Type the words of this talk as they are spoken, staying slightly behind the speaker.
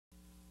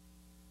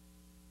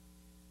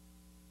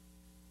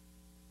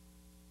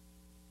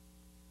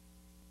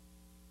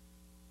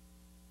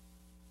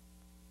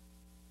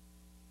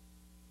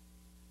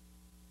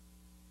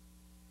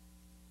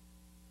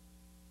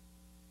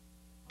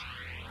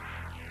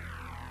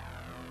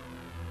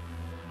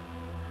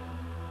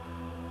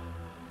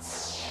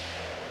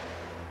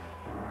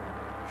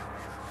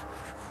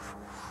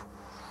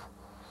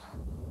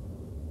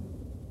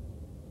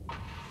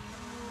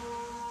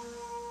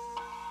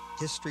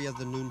History of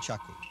the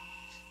Nunchaku.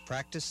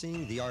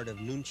 Practicing the art of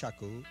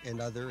Nunchaku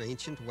and other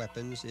ancient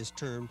weapons is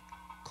termed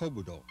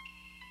Kobudo.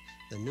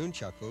 The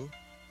Nunchaku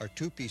are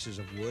two pieces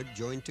of wood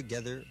joined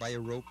together by a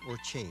rope or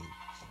chain.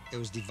 It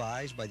was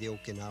devised by the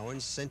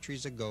Okinawans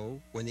centuries ago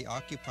when the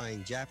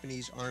occupying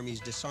Japanese armies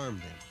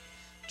disarmed them.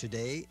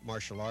 Today,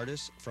 martial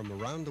artists from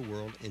around the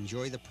world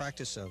enjoy the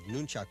practice of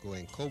Nunchaku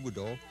and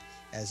Kobudo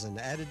as an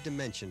added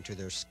dimension to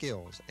their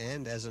skills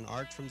and as an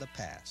art from the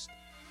past.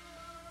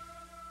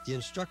 The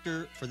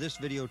instructor for this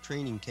video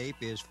training tape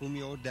is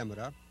Fumio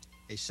Demura,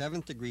 a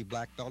 7th degree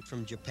black belt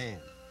from Japan.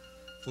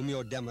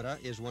 Fumio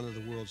Demura is one of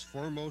the world's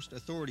foremost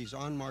authorities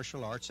on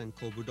martial arts and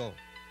Kobudo.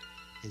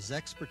 His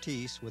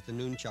expertise with the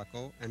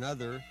Nunchaku and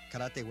other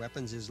karate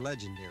weapons is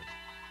legendary.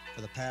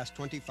 For the past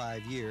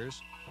 25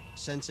 years,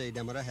 Sensei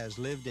Demura has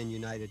lived in the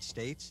United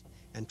States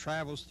and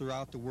travels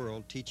throughout the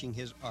world teaching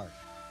his art.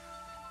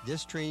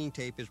 This training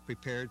tape is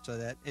prepared so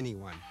that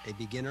anyone, a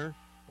beginner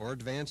or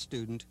advanced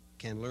student,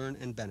 can learn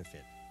and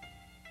benefit.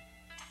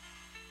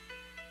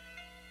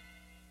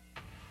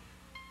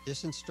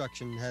 This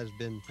instruction has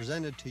been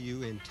presented to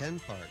you in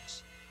 10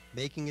 parts,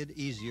 making it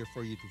easier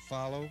for you to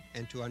follow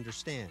and to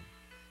understand,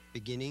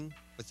 beginning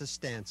with the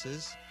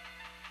stances,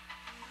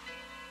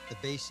 the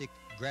basic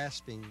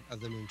grasping of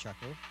the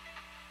Nunchaku,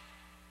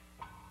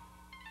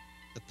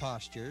 the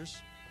postures,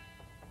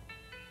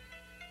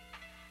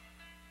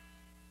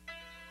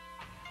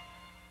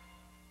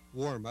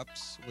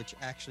 warm-ups, which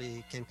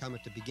actually can come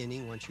at the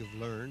beginning once you've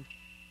learned,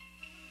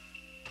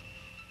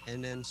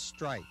 and then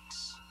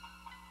strikes,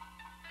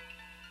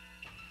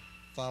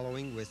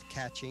 following with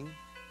catching,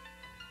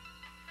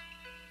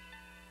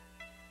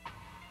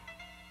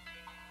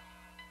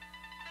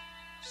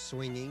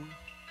 swinging,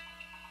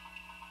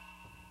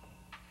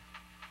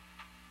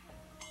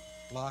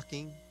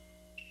 blocking,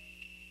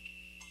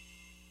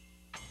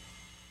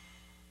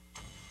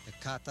 the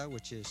kata,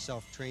 which is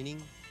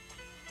self-training,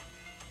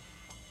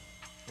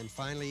 and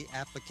finally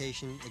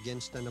application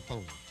against an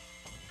opponent.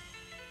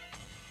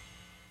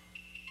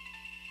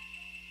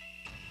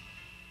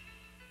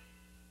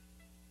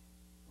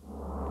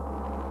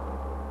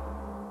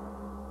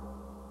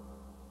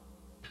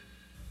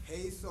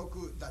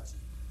 Heisoku-dachi.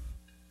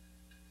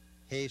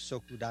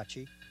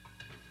 Heisoku-dachi,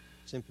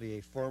 simply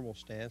a formal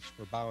stance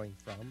for bowing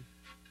from.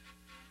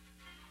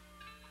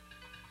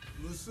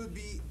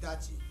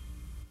 Musubi-dachi.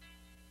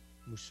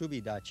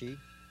 Musubi-dachi,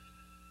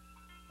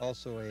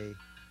 also a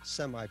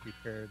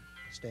semi-prepared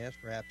stance,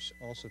 perhaps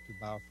also to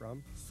bow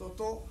from.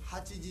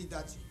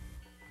 Soto-hachiji-dachi.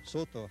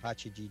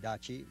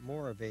 Soto-hachiji-dachi,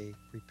 more of a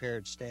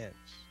prepared stance.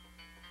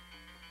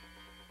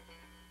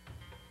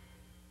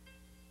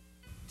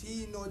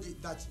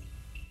 T-noji-dachi.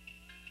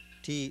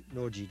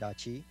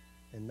 T-noji-dachi,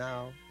 and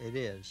now it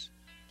is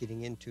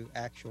getting into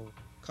actual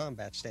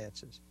combat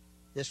stances.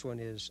 This one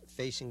is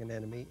facing an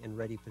enemy in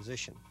ready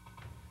position.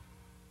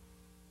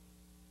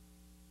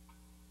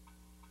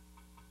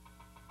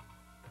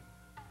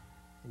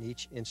 In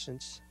each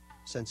instance,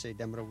 Sensei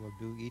Demura will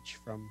do each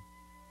from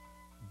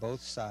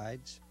both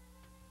sides.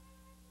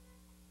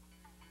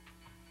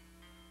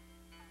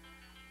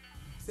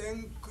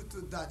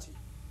 Zenkutsu-dachi.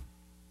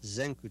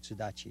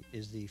 Zenkutsu-dachi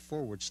is the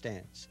forward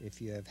stance. If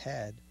you have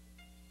had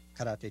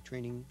karate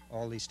training,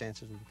 all these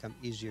stances will become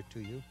easier to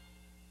you,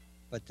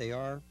 but they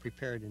are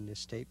prepared in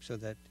this tape so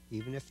that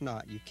even if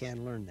not, you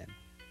can learn them.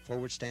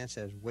 Forward stance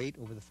has weight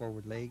over the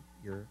forward leg.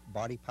 Your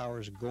body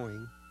power is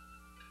going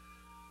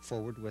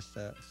forward with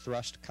the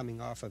thrust coming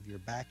off of your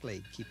back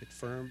leg. Keep it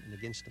firm and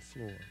against the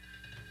floor.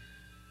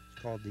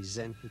 It's called the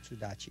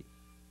Zenkutsu-dachi.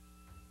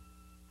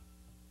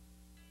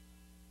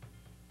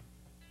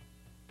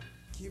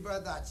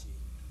 Kibadachi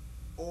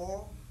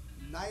or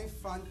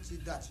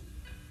Naifanchi-dachi.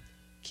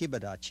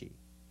 Kibadachi.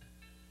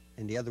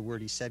 And the other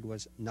word he said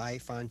was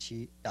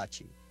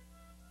Naifanchi-dachi.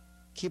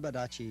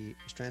 Kibadachi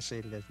is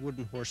translated as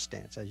wooden horse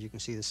stance. As you can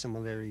see the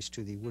similarities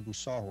to the wooden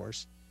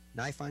sawhorse.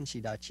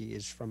 Naifanchi-dachi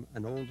is from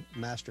an old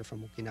master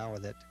from Okinawa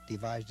that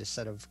devised a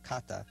set of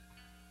kata,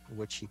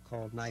 which he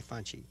called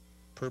Naifanchi.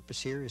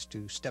 Purpose here is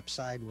to step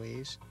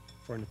sideways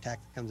for an attack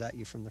that comes at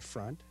you from the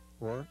front,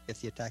 or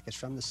if the attack is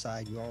from the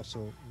side, you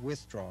also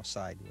withdraw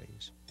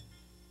sideways.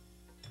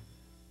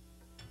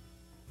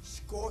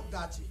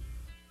 Shiko-dachi.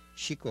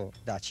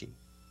 Shiko-dachi.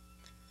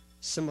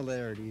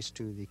 Similarities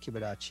to the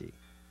Kibadachi.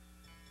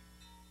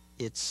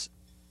 It's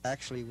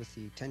actually with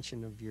the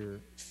tension of your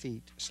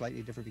feet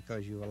slightly different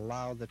because you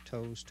allow the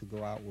toes to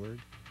go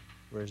outward,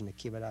 whereas in the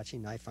Kibadachi,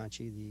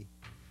 Naifanchi, the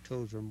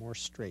toes are more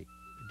straight,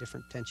 a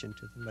different tension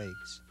to the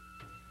legs.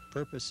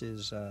 Purpose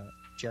is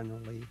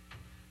generally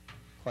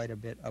quite a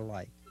bit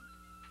alike,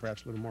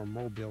 perhaps a little more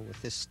mobile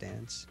with this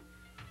stance.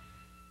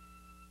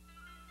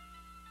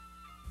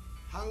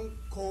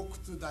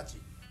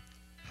 Hankokutsu-dachi.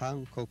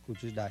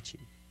 Hankokutsu-dachi.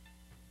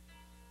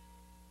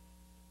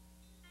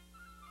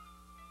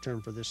 Term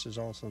for this is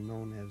also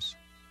known as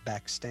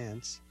back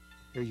stance.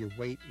 Here your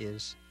weight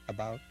is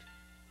about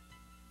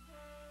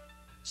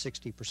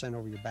 60%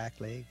 over your back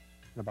leg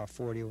and about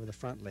 40% over the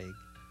front leg.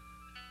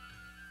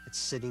 It's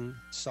sitting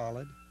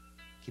solid.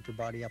 Keep your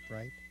body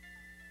upright.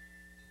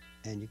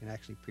 and you can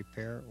actually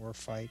prepare or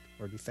fight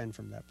or defend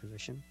from that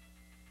position,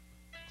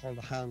 called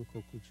the Han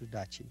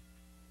Kokutsudachi.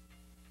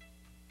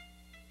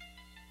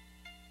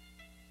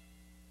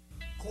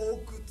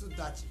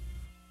 Kokutsudachi.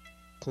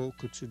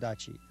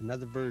 Kokutsudachi,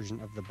 another version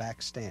of the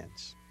back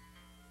stance.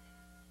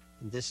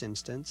 In this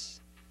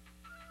instance,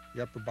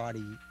 your upper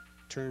body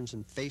turns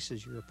and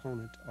faces your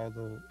opponent,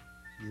 although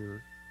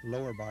your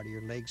lower body,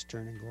 your legs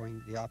turn and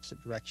going the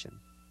opposite direction.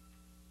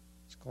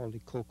 It's called a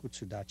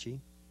Kokutsudachi.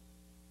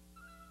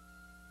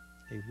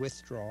 A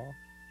withdraw,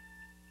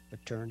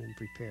 but turn and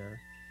prepare.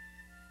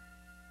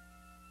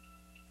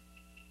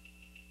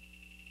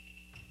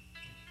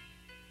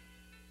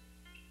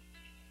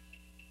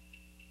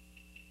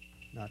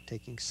 Not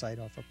taking sight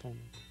off opponent.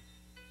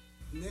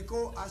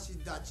 Neko ashi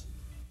dachi.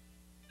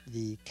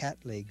 The cat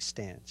leg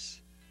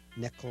stance,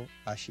 Neko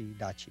ashi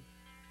dachi.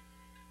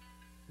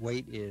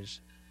 Weight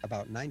is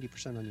about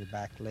 90% on your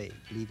back leg,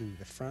 leaving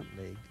the front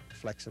leg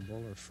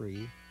flexible or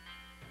free,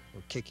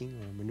 or kicking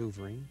or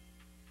maneuvering.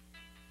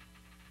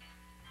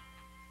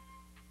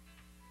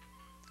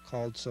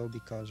 Called so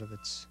because of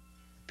its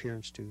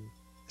appearance to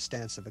the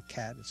stance of a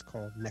cat. It's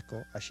called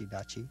Neko ashi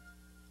dachi.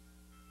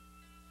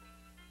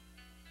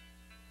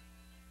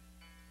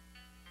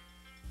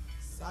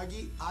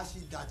 Sagi ashi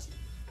dachi.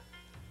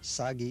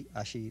 Sagi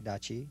ashi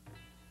dachi,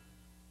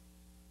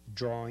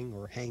 drawing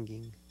or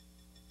hanging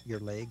your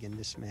leg in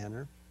this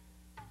manner,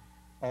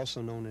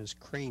 also known as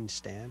crane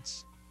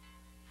stance,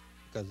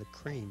 because the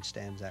crane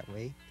stands that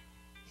way.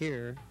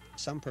 Here,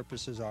 some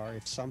purposes are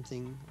if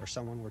something or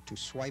someone were to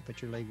swipe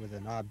at your leg with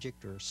an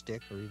object or a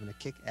stick or even a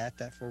kick at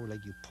that forward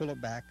leg, you pull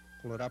it back,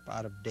 pull it up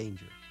out of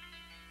danger.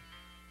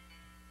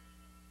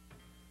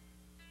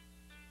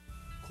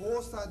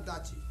 Kosa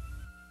dachi.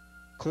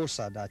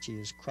 Kosa dachi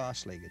is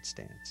cross-legged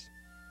stance.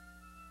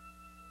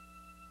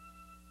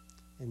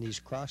 In these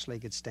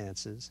cross-legged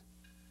stances,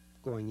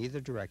 going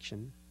either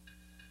direction,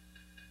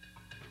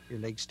 your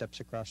leg steps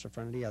across the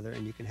front of the other,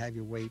 and you can have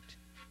your weight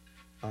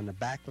on the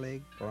back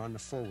leg or on the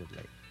forward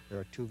leg. There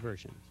are two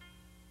versions.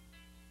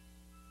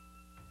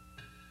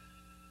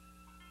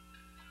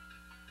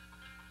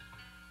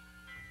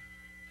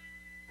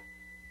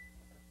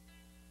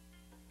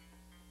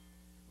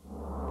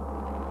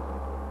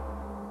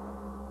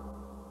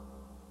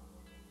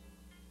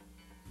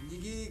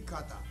 Nigi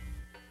kata.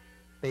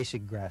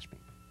 Basic grasping.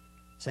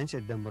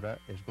 Sensei Demura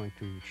is going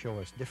to show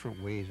us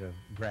different ways of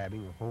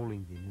grabbing or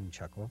holding the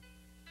nunchaku.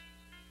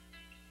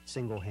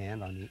 Single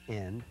hand on the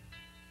end,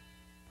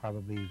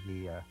 probably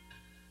the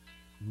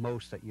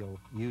most that you'll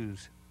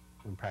use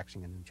when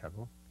practicing a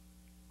nunchaku.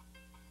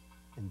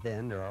 And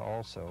then there are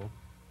also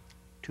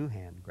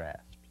two-hand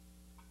grasps.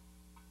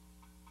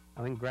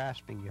 Now in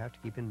grasping, you have to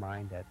keep in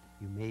mind that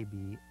you may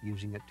be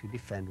using it to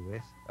defend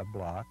with a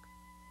block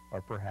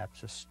or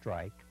perhaps a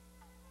strike.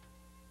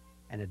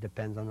 And it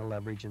depends on the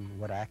leverage and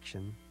what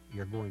action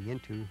you're going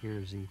into.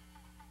 Here's the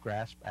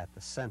grasp at the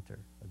center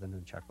of the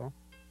nunchaku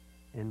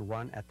and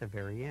one at the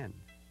very end.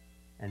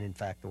 And in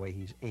fact, the way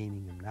he's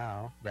aiming him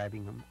now,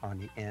 grabbing him on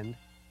the end,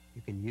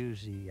 you can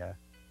use the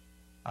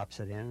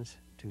opposite ends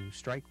to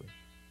strike with.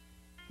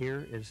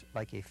 Here is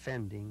like a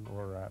fending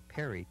or a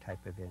parry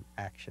type of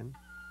action,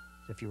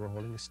 as if you were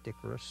holding a stick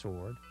or a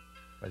sword,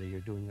 whether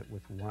you're doing it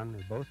with one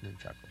or both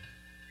nunchaku.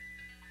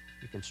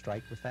 You can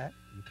strike with that,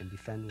 you can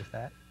defend with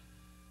that.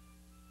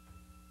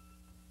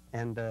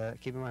 And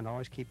keep in mind,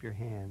 always keep your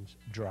hands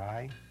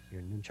dry.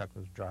 Your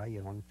nunchaku is dry. You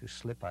don't want it to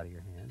slip out of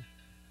your hand.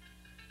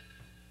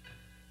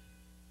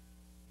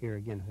 Here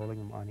again, holding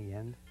them on the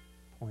end,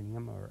 pointing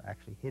them, or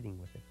actually hitting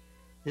with it.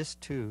 This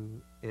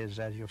too is,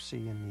 as you'll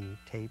see in the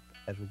tape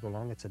as we go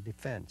along, it's a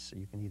defense. So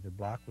you can either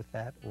block with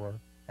that or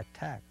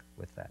attack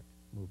with that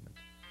movement.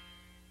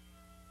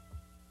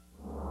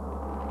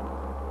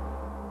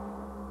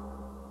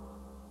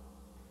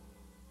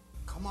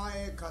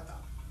 Kamae kata.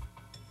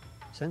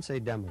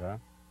 Sensei Demura,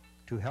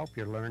 to help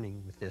your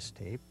learning with this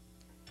tape,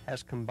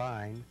 has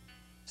combined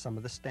some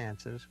of the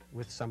stances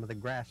with some of the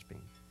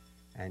grasping,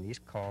 and he's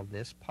called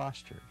this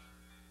postures.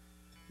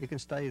 You can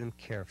study them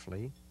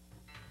carefully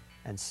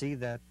and see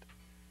that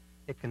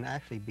it can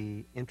actually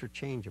be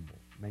interchangeable,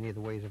 many of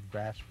the ways of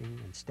grasping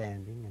and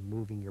standing and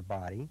moving your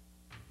body.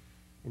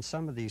 In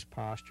some of these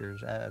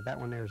postures, that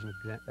one there is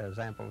an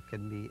example,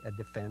 can be a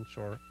defense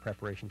or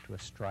preparation to a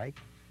strike.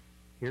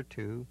 Here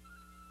too,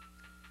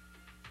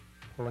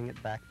 pulling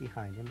it back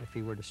behind him. If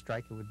he were to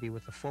strike, it would be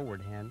with the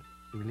forward hand,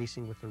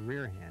 releasing with the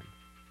rear hand.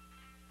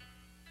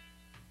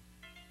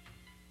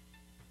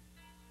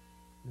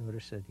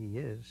 Notice that he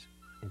is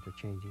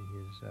interchanging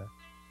his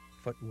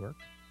footwork.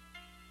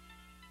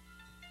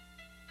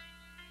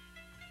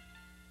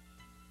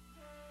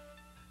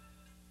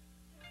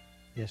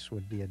 This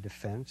would be a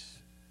defense,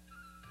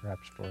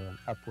 perhaps for an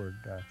upward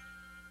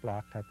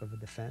block type of a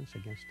defense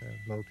against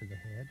a blow to the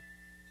head.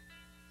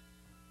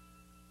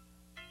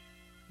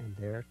 And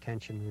there,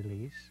 tension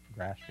release,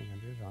 grasping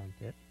under his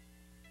armpit.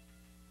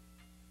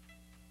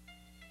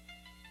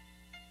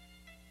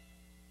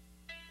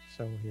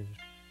 So his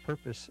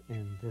purpose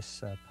in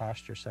this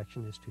posture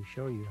section is to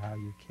show you how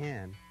you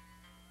can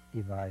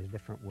devise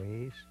different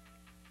ways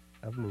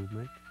of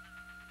movement,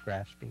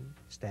 grasping,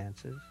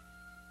 stances.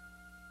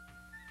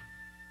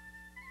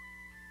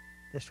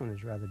 This one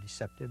is rather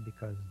deceptive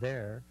because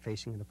there,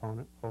 facing an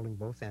opponent, holding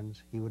both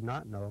ends, he would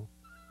not know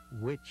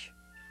which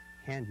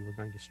hand you were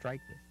going to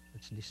strike with.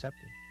 It's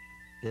deceptive.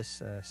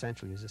 This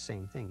essentially is the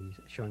same thing. He's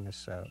showing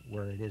us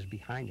where it is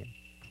behind him.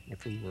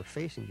 If he were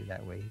facing you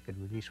that way, he could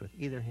release with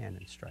either hand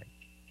and strike.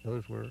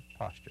 Those were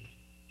postures.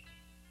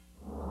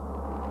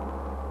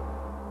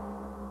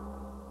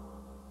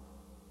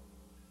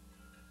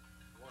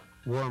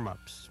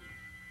 Warm-ups.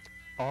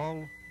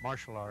 All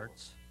martial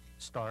arts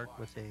start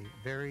with a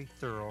very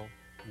thorough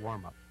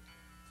warm-up.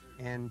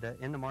 And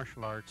in the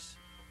martial arts,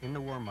 in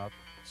the warm-up,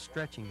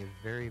 stretching is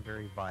very,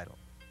 very vital.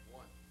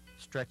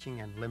 Stretching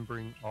and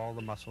limbering all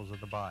the muscles of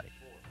the body.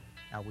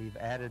 Now we've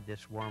added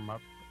this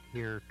warm-up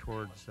here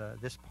towards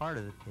this part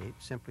of the tape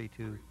simply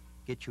to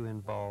get you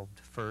involved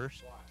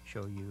first,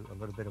 show you a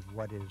little bit of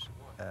what is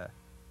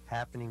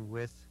happening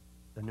with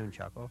the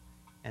Nunchaku,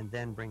 and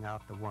then bring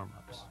out the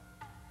warm-ups.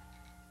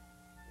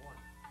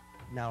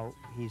 Now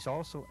he's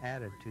also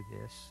added to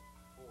this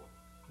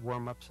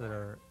warm-ups that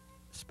are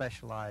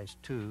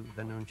specialized to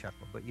the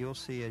Nunchaku, but you'll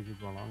see as you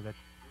go along that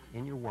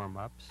in your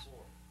warm-ups,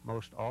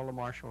 most all the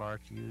martial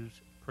arts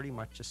use pretty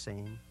much the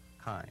same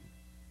kind.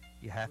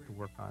 You have to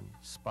work on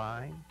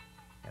spine,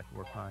 you have to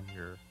work on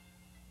your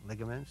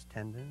ligaments,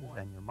 tendons,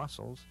 and your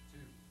muscles,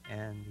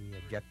 and the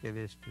objective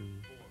is to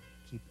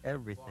keep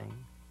everything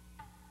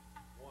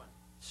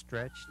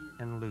stretched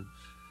and loose.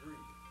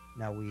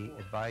 Now we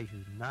advise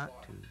you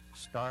not to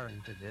start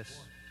into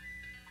this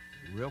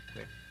real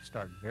quick.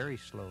 Start very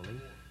slowly.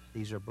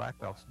 These are black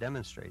belts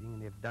demonstrating,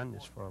 and they've done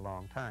this for a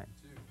long time.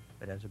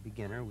 But as a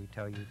beginner, we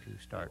tell you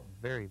to start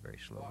very, very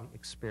slowly,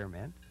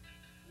 experiment,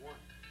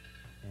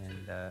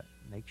 and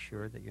make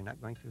sure that you're not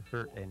going to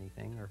hurt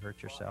anything or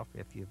hurt yourself.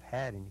 If you've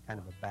had any kind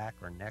of a back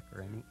or neck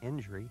or any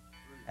injury,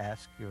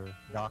 ask your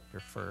doctor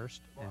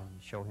first and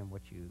show him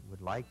what you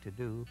would like to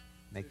do.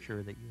 Make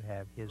sure that you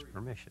have his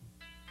permission.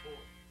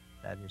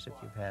 That is, if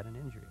you've had an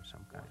injury of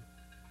some kind.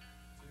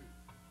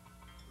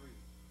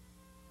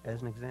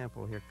 As an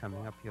example here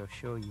coming up, he'll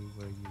show you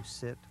where you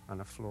sit on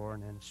the floor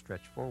and then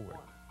stretch forward.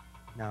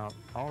 Now,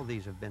 all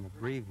these have been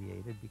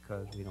abbreviated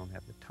because we don't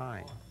have the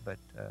time, but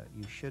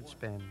you should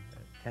spend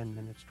 10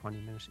 minutes, 20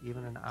 minutes,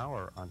 even an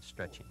hour on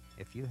stretching.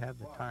 If you have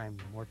the time,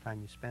 the more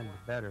time you spend,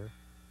 the better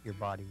your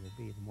body will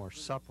be, the more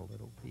supple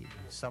it'll be.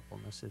 And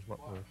suppleness is what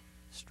we're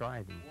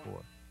striving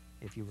for.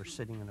 If you were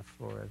sitting on the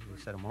floor, as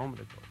we said a moment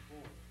ago,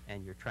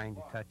 and you're trying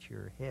to touch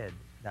your head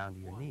down to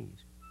your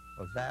knees,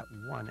 well, that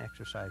one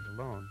exercise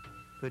alone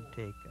could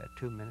take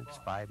 2 minutes,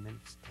 5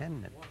 minutes,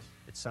 10 minutes.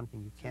 It's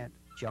something you can't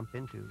jump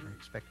into and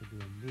expect to do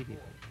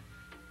immediately.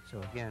 So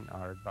again,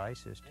 our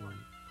advice is to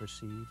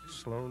proceed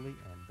slowly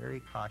and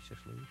very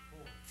cautiously.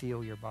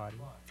 Feel your body,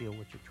 feel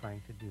what you're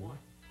trying to do.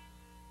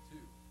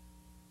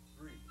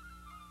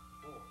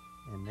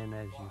 And then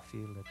as you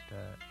feel that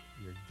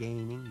you're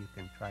gaining, you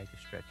can try to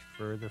stretch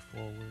further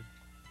forward,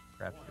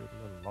 perhaps do it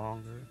a little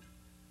longer.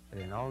 But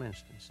in all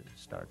instances,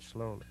 start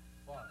slowly,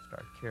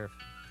 start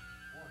carefully.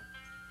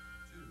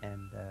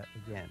 And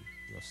again,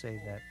 we'll say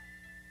that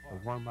the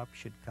warm-up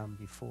should come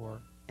before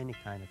any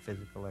kind of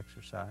physical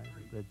exercise.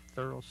 A good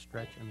thorough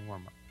stretch and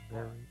warm-up.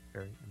 Very,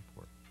 very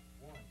important.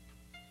 1,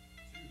 2,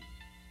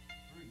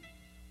 3,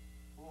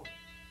 4,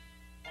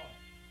 5.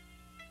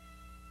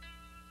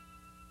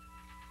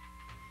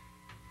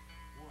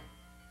 1,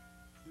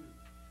 2,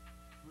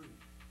 3, 4,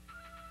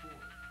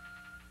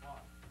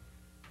 5.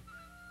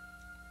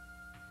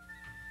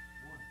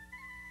 1,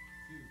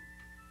 2,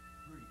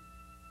 3,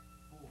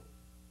 4,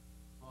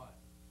 5.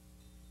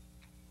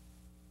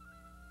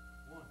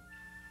 1,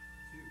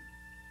 2,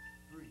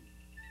 3,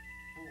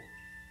 4,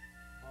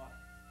 5.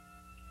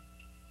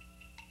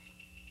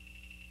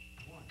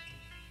 1,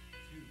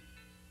 2,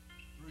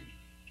 3,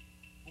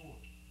 4,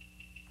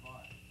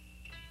 5.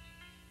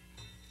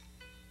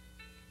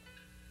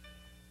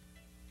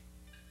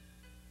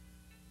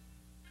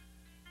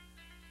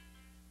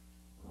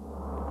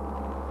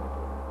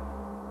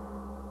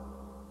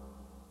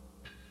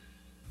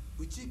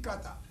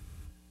 Uchikata.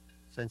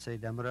 Sensei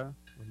Demura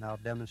will now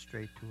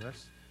demonstrate to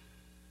us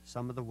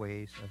some of the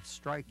ways of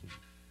striking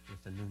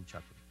with the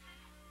Nunchaku.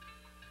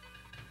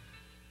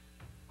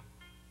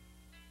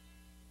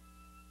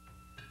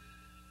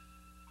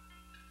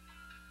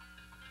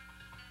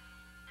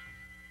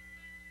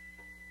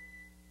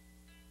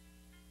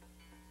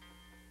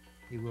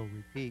 He will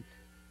repeat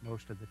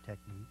most of the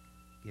technique,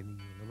 giving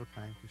you a little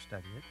time to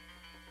study it.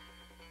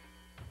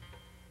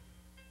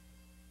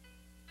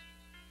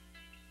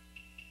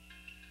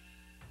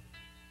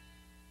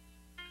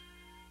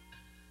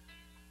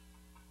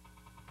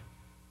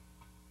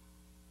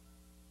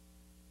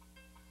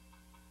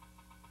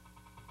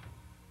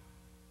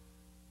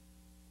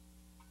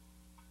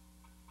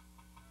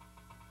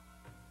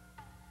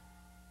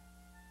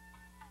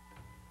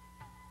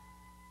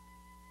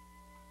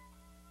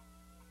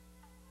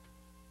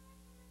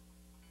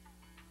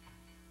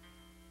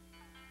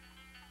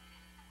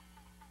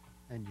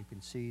 And you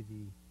can see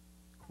the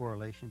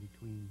correlation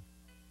between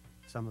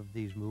some of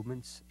these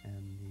movements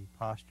and the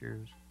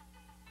postures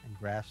and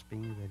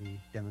grasping that he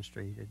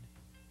demonstrated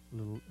a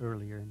little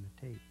earlier in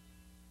the tape.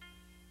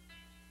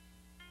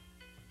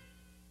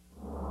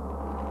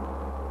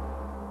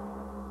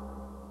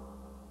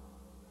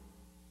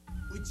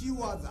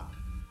 Uchiwaza.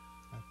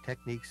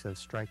 Techniques of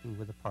striking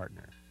with a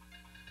partner.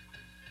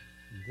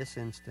 In this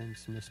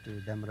instance,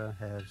 Mr. Demura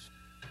has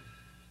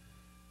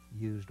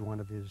used one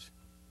of his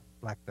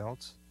black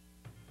belts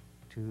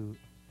to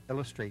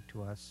illustrate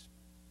to us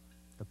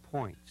the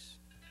points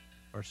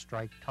or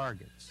strike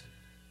targets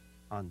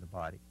on the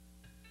body.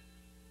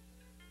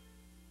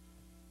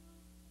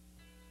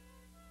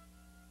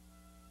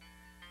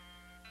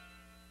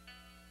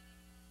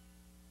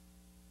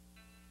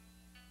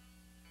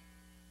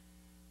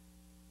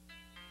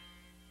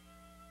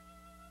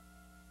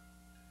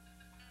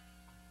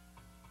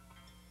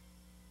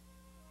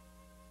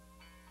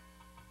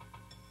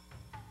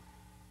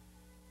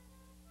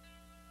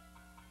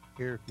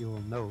 Here, if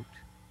you'll note,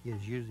 he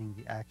is using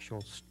the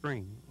actual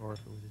string, or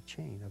if it was a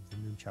chain, of the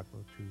nunchaku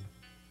to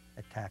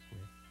attack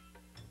with.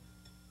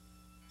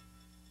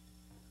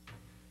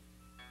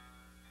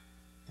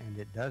 And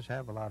it does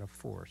have a lot of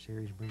force. Here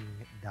he's bringing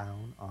it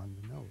down on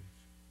the nose.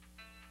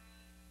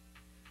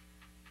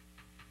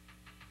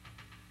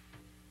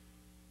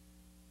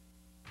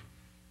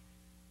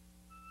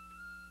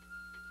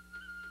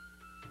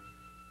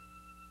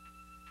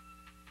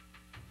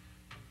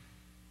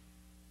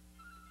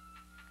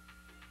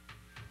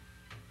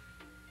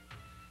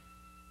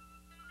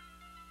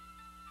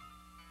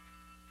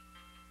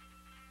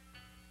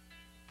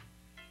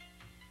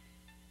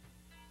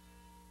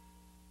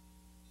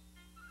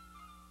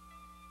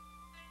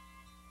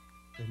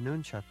 The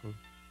nunchaku,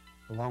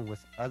 along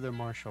with other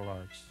martial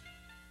arts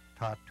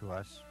taught to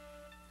us,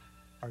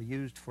 are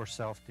used for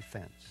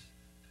self-defense.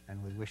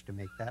 And we wish to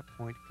make that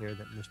point clear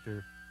that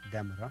Mr.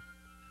 Demura,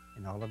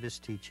 in all of his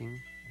teaching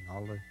and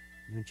all the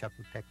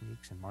nunchaku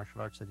techniques and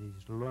martial arts that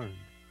he's learned,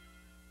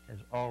 has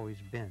always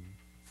been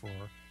for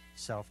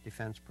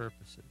self-defense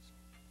purposes.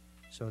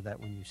 So that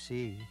when you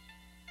see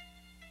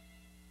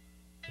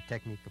the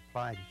technique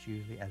applied, it's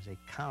usually as a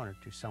counter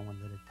to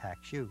someone that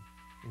attacks you.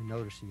 You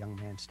notice a young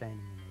man standing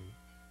in a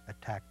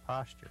attack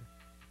posture.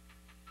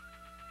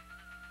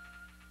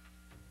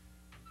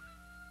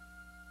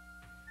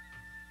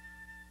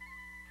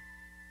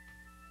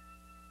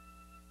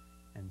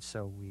 And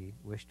so we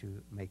wish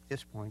to make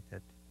this point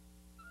that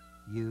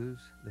use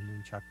the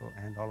nunchaku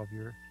and all of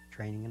your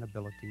training and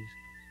abilities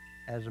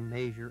as a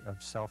measure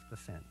of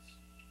self-defense.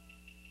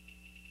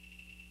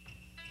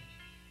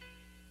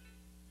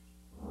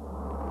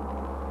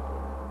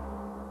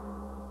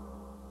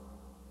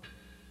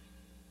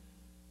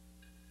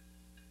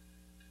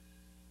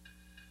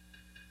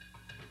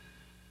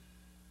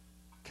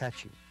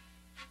 Catching.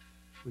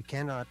 We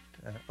cannot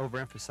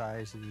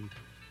overemphasize the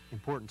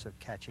importance of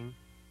catching,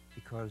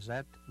 because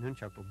that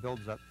nunchaku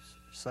builds up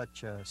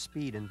such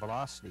speed and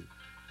velocity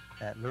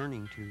that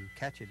learning to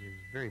catch it is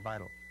very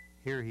vital.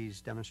 Here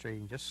he's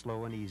demonstrating just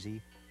slow and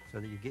easy so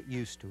that you get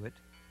used to it.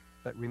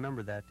 But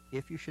remember that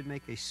if you should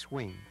make a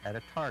swing at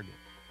a target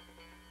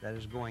that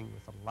is going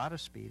with a lot of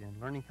speed, and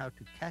learning how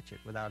to catch it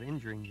without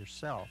injuring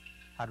yourself,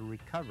 how to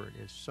recover it,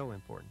 is so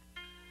important.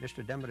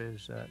 Mr. Demura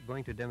is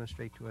going to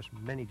demonstrate to us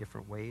many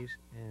different ways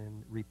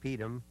and repeat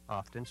them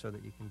often so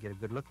that you can get a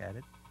good look at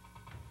it.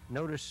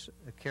 Notice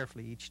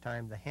carefully each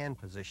time the hand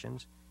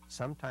positions.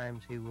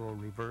 Sometimes he will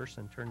reverse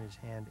and turn his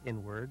hand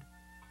inward.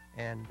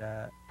 And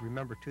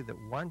remember too that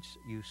once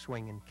you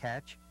swing and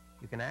catch,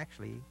 you can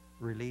actually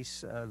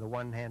release the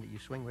one hand that you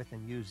swing with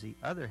and use the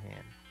other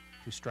hand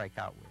to strike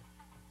out with.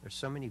 There's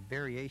so many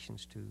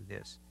variations to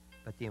this,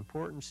 but the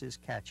importance is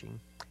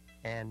catching.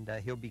 And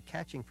he'll be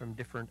catching from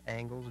different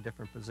angles,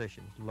 different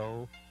positions,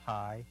 low,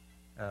 high,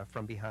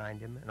 from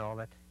behind him and all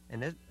that.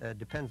 And it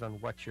depends on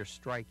what you're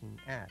striking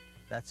at.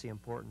 That's the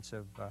importance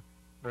of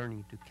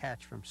learning to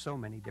catch from so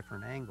many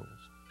different angles.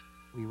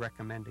 We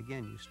recommend,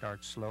 again, you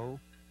start slow,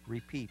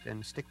 repeat,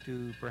 and stick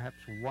to perhaps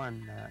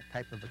one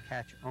type of a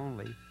catch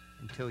only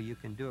until you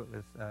can do it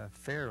with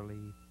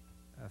fairly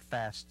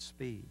fast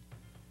speed.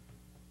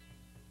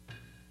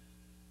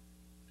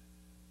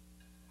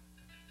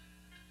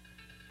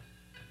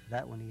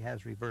 That one he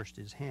has reversed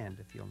his hand,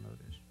 if you'll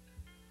notice.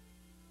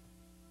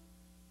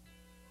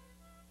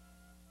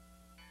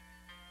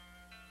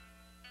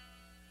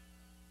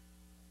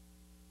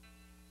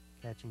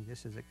 Catching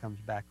this as it comes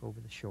back over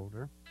the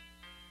shoulder.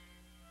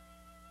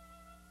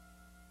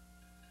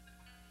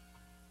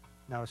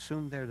 Now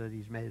assume there that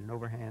he's made an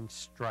overhand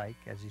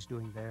strike as he's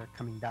doing there,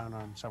 coming down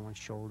on someone's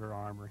shoulder,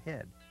 arm, or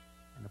head.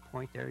 And the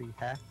point there, you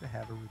have to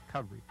have a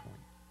recovery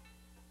point.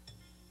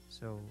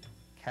 So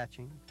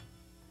catching,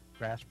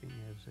 grasping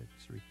as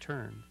it's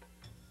returned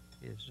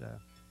is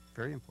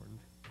very important.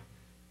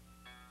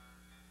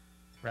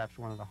 Perhaps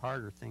one of the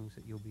harder things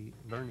that you'll be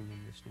learning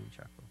in this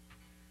nunchaku,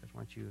 because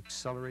once you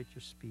accelerate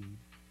your speed,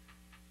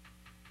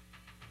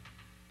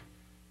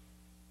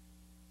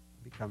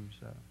 it becomes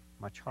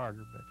much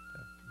harder, but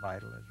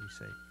vital, as we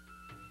say.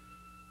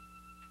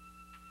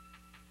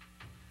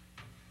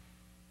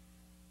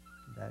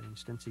 that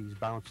instance, he's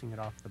bouncing it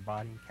off the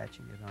body and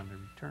catching it on the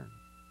return.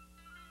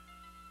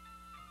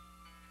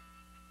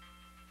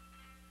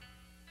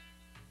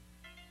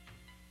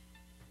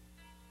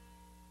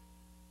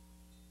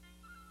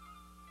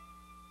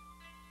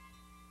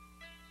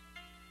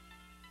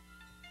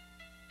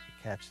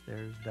 The catch there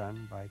is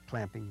done by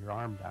clamping your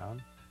arm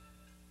down.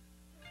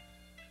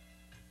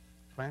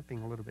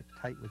 Clamping a little bit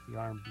tight with the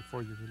arm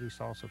before you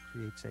release also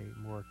creates a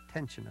more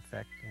tension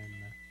effect, and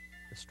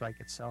the strike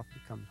itself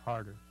becomes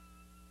harder.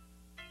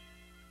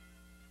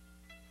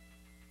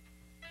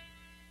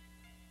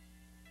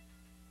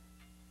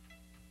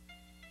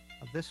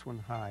 Now, this one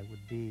high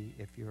would be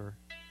if you're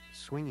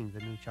swinging the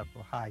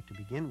nunchaku high to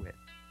begin with.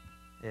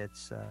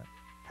 Its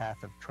path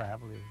of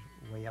travel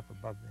is way up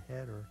above the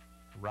head or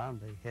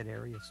around the head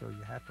area, so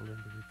you have to learn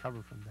to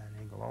recover from that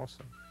angle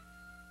also.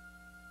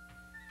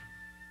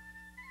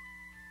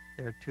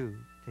 There too,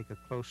 take a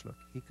close look.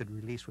 He could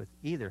release with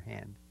either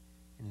hand,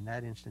 and in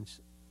that instance,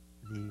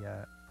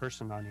 the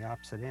person on the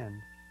opposite end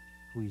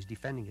who he's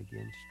defending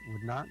against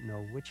would not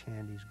know which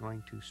hand he's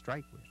going to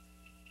strike with.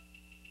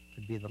 It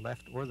could be the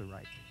left or the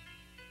right.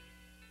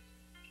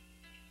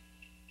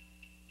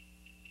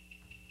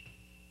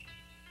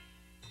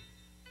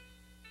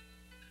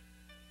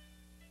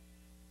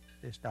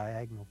 This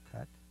diagonal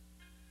cut,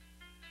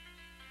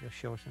 he'll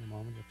show us in a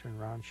moment. He'll turn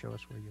around and show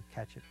us where you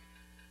catch it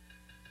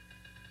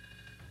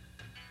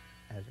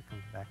as it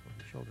comes back over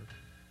the shoulder.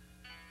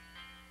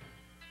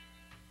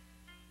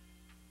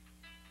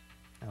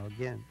 Now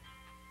again,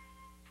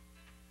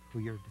 who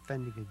you're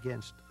defending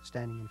against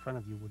standing in front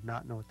of you would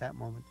not know at that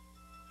moment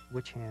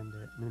which hand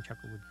the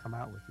nunchaku would come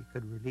out with. He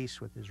could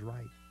release with his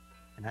right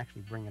and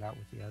actually bring it out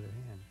with the other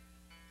hand.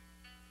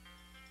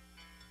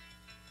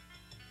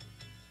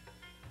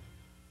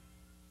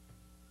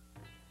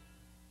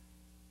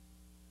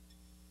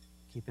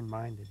 Keep in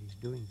mind that he's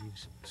doing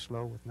these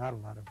slow with not a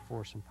lot of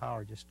force and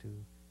power, just to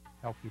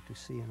help you to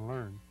see and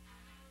learn.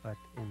 But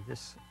in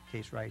this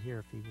case right here,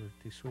 if he were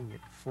to swing it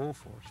full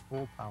force,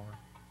 full power,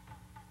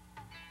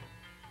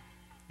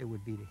 it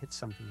would be to hit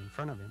something in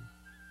front of him.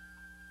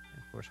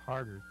 And of course,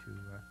 harder to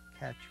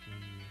catch when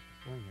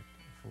you're going at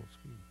full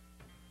speed.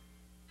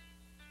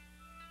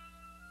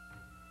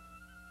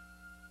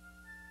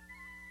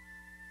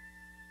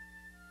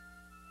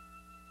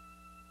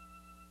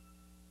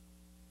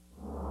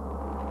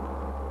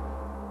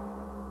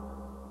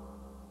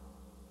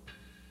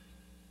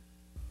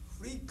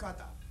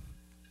 Furikata.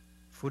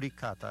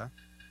 Furikata,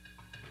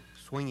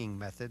 swinging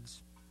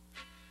methods.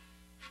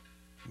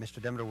 Mr.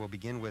 Demura will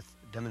begin with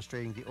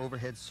demonstrating the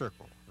overhead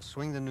circle.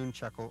 Swing the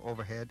nunchaku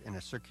overhead in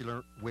a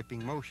circular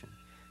whipping motion.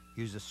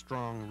 Use a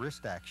strong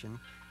wrist action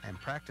and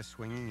practice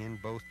swinging in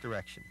both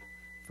directions.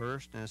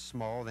 First in a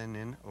small, then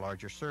in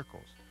larger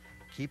circles.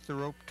 Keep the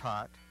rope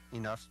taut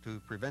enough to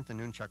prevent the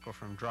nunchaku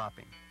from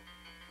dropping.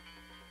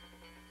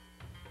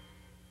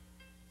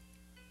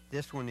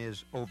 This one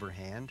is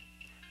overhand.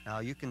 Now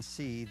you can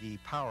see the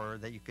power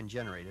that you can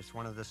generate. It's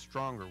one of the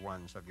stronger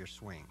ones of your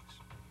swings.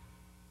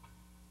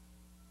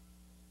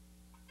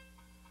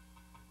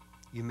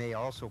 You may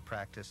also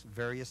practice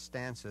various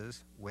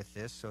stances with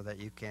this so that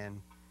you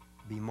can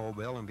be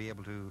mobile and be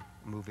able to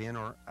move in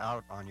or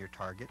out on your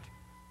target.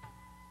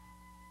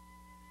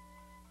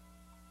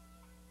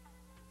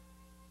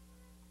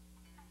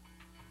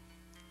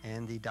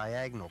 And the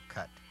diagonal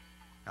cut.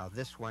 Now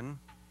this one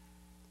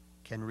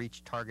can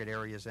reach target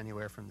areas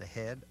anywhere from the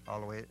head all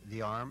the way to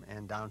the arm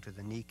and down to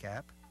the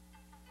kneecap.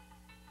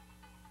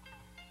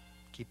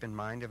 Keep in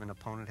mind if an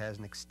opponent has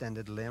an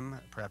extended limb,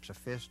 perhaps a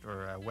fist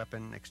or a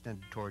weapon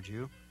extended towards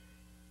you,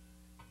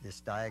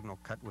 this diagonal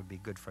cut would be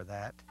good for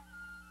that.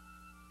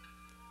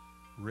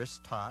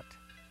 Wrist taut,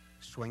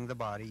 swing the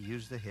body,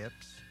 use the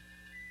hips,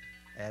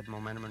 add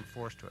momentum and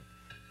force to it.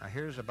 Now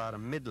here's about a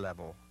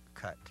mid-level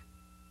cut.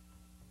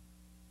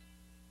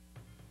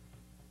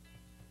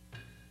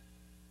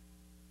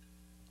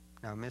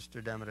 Now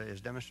Mr. Demura is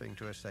demonstrating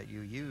to us that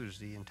you use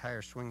the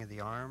entire swing of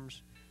the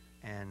arms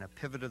and a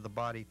pivot of the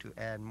body to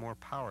add more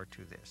power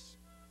to this.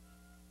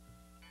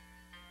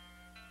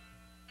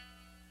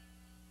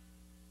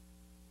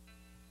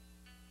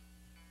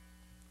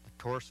 The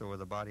torso of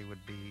the body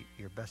would be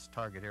your best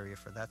target area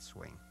for that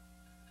swing.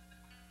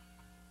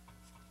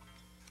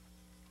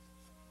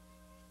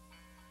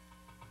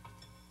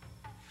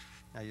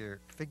 Now your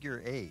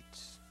figure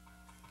eights,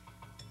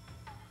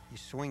 you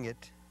swing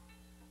it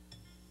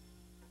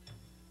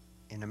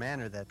in a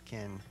manner that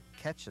can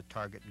catch the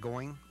target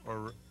going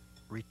or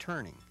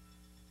returning.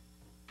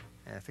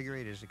 Figure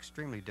eight is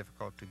extremely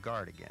difficult to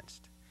guard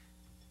against.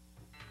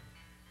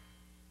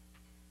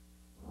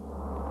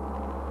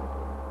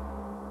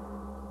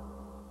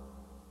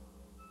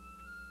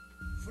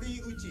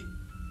 Furi-uchi.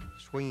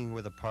 Swinging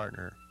with a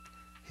partner.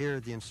 Here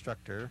the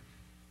instructor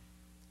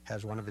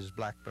has one of his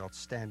black belts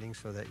standing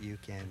so that you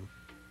can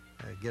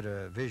get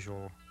a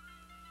visual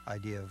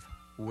idea of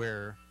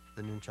where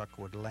the nunchaku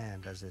would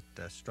land as it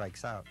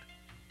strikes out.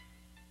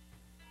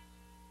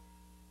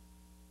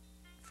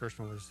 First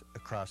one was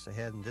across the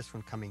head, and this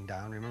one coming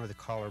down. Remember the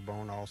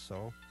collarbone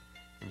also.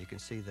 And you can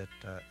see that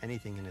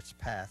anything in its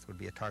path would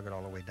be a target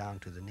all the way down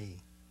to the knee.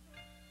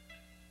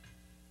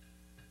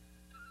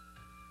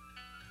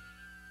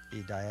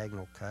 The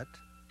diagonal cut.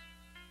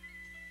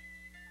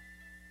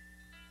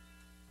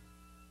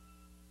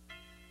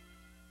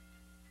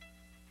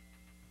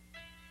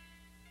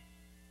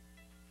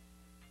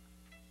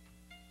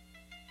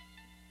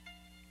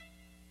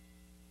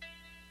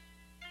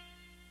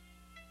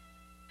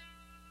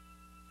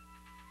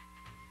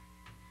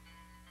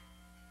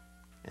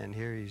 And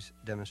here he's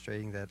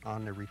demonstrating that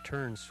on the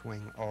return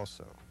swing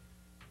also.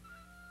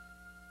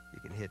 You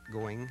can hit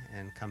going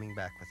and coming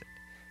back with it.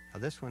 Now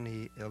this one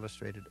he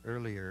illustrated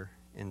earlier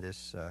in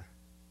this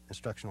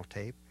instructional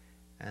tape,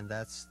 and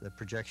that's the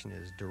projection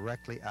is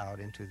directly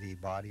out into the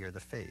body or the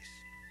face.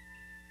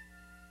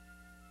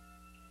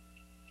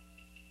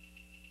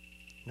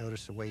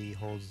 Notice the way he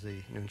holds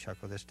the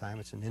nunchaku this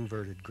time. It's an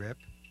inverted grip,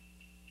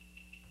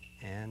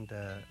 and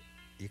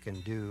you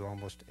can do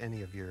almost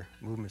any of your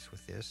movements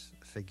with this.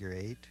 Figure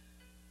 8,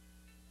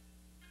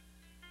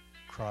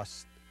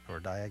 cross or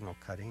diagonal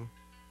cutting,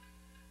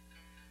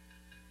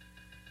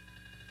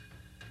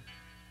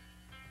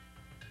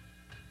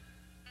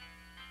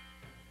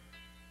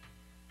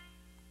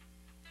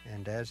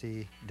 and as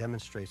he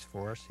demonstrates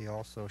for us, he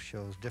also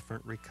shows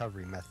different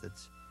recovery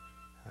methods,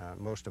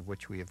 most of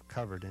which we have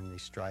covered in the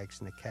strikes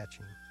and the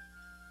catching.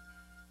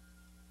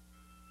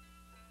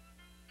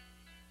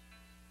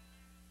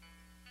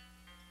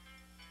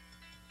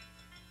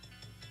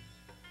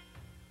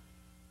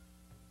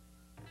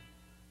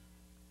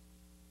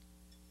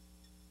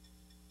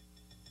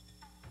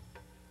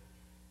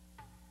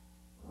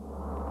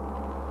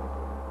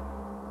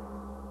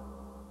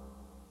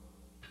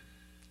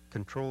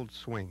 Controlled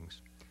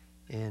swings.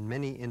 In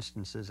many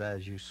instances,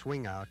 as you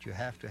swing out, you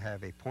have to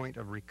have a point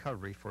of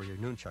recovery for your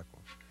nunchaku,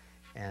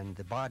 and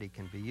the body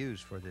can be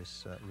used for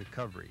this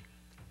recovery.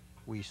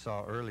 We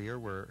saw earlier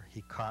where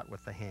he caught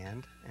with the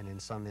hand, and in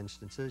some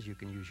instances you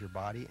can use your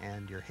body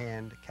and your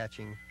hand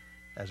catching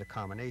as a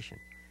combination.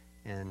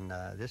 In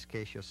this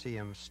case, you'll see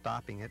him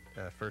stopping it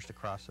first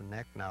across the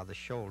neck, now the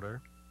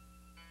shoulder.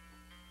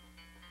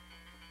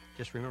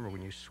 Just remember,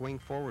 when you swing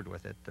forward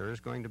with it, there is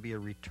going to be a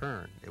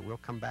return. It will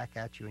come back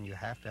at you, and you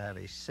have to have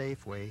a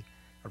safe way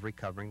of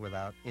recovering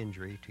without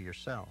injury to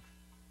yourself.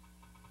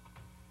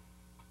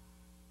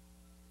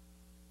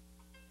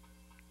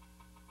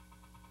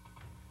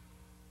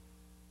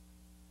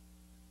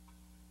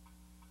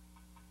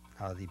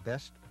 The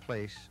best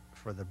place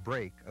for the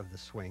break of the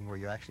swing, where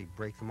you actually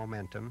break the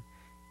momentum,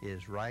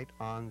 is right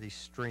on the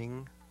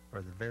string,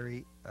 or the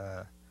very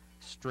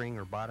string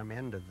or bottom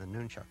end of the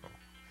nunchaku,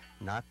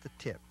 not the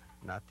tip,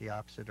 not the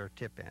opposite or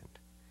tip end.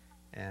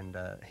 And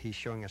he's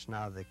showing us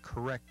now the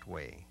correct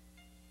way,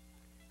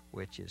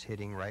 which is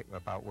hitting right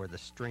about where the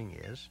string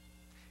is,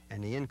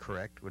 and the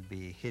incorrect would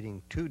be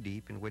hitting too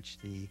deep, in which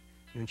the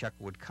nunchaku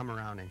would come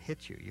around and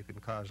hit you. You can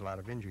cause a lot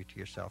of injury to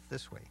yourself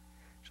this way.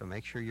 So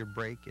make sure your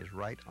break is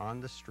right on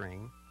the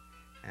string,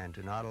 and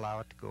do not allow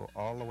it to go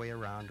all the way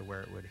around to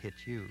where it would hit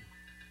you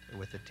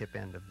with the tip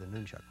end of the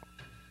nunchaku.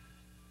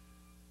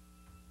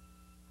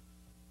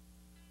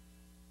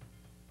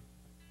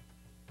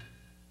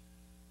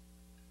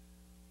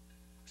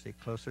 Stay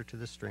closer to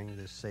the string,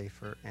 the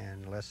safer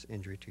and less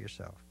injury to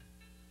yourself.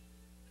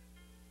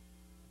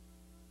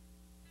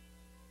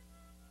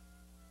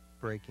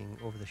 Breaking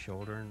over the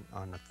shoulder and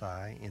on the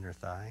thigh, inner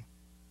thigh.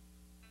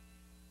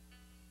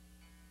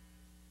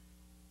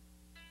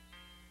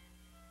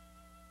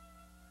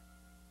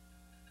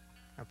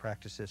 Now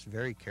practice this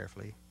very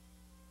carefully.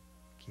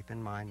 Keep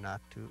in mind not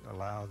to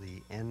allow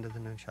the end of the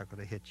nunchaku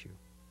to hit you.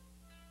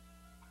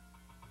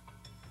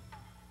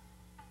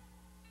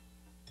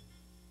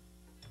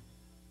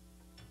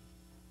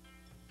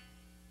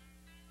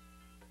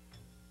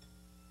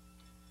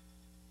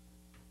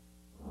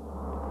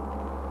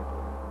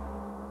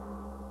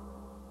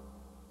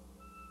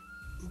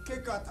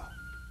 Ukekata.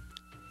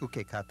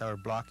 Ukekata are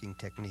blocking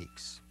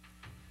techniques.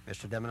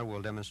 Mr. Demura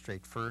will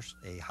demonstrate first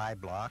a high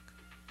block,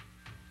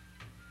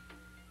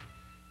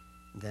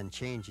 then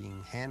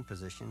changing hand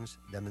positions,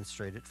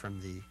 demonstrate it from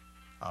the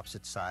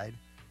opposite side.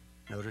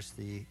 Notice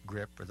the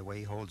grip, or the way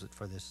he holds it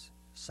for this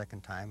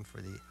second time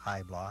for the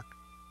high block.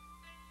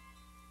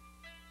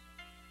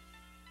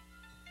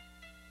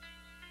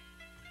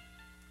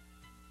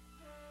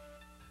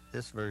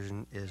 This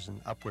version is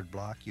an upward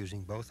block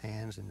using both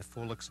hands and the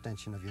full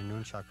extension of your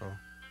nunchaku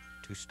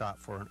to stop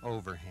for an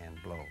overhand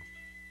blow.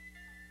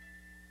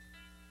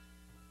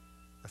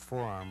 The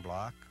forearm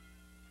block,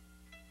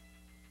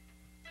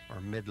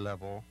 or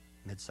mid-level,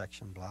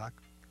 midsection block,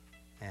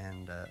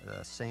 and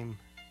the same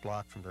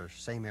block from the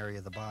same area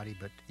of the body,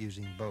 but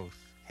using both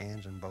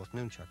hands and both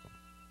nunchaku.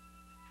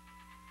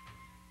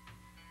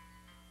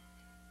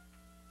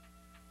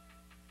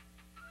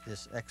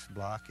 This X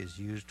block is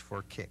used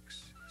for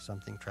kicks,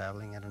 something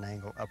traveling at an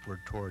angle upward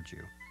towards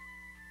you.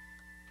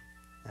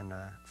 And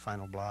the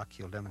final block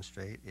he'll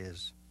demonstrate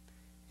is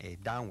a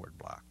downward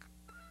block.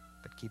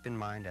 But keep in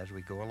mind, as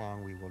we go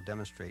along, we will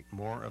demonstrate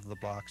more of the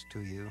blocks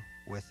to you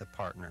with a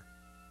partner.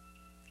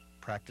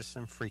 Practice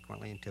them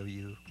frequently until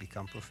you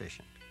become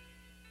proficient.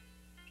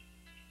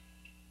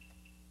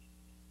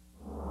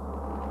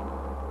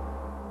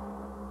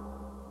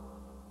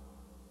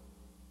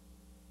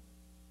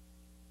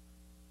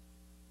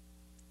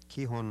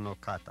 Kihon no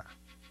kata,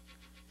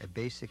 a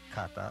basic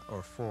kata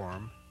or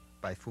form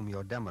by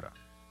Fumio Demura.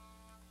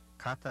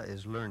 Kata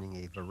is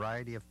learning a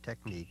variety of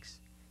techniques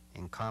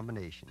and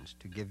combinations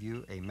to give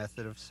you a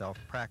method of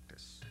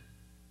self-practice.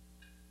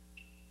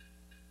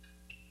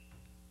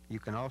 You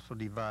can also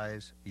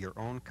devise your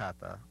own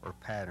kata or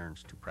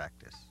patterns to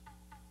practice.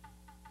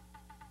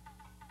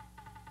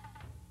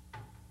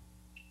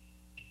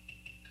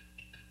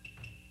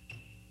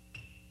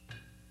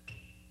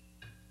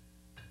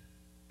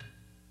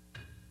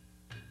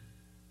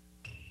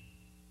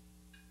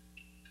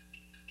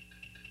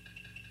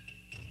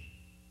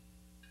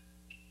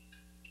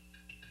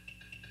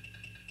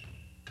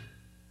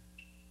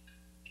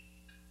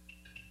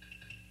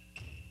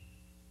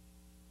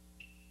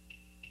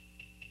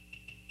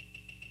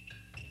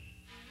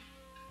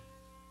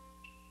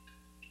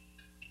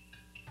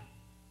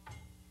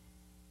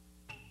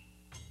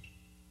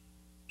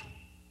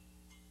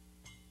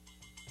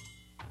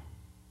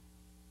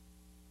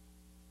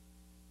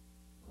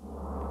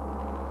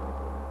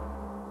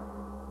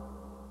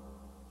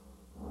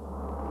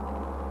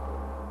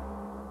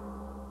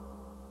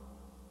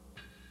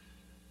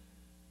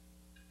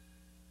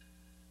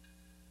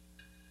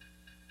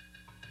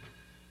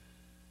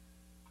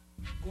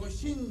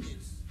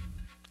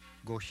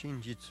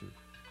 Goshinjitsu,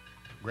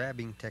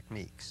 grabbing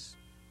techniques.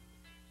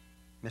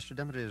 Mr.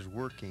 Demura is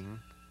working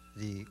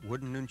the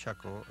wooden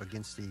nunchaku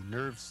against the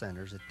nerve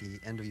centers at the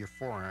end of your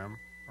forearm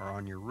or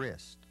on your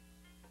wrist.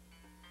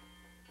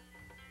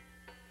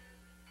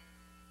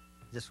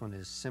 This one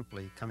is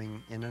simply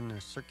coming in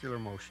a circular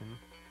motion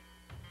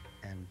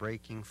and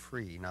breaking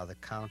free. Now the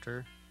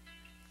counter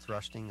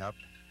thrusting up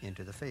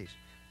into the face.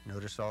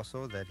 Notice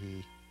also that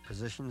he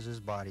positions his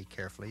body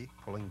carefully,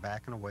 pulling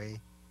back and away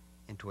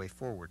into a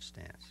forward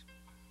stance.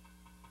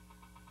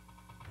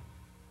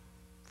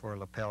 For a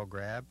lapel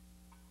grab,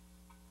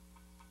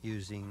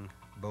 using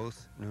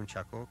both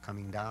nunchaku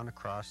coming down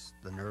across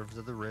the nerves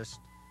of the wrist,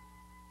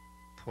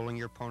 pulling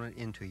your opponent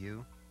into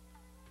you,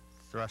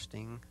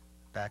 thrusting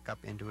back up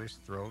into his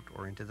throat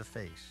or into the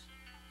face.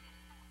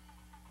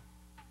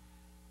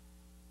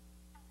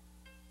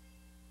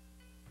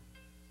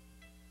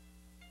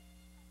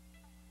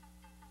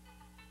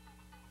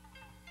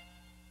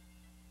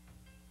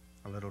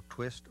 A little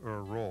twist or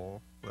a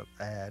roll will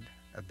add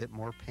a bit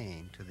more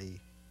pain to the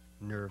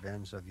nerve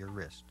ends of your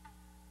wrist.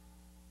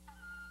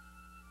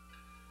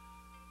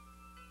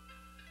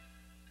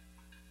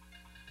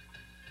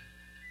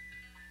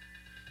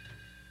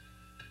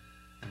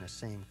 And the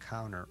same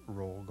counter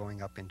roll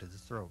going up into the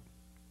throat.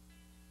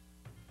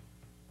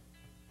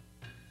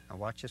 Now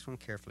watch this one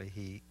carefully.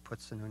 He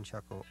puts the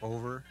nunchaku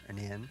over and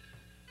in,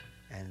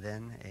 and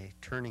then a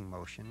turning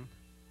motion.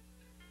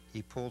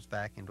 He pulls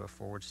back into a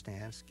forward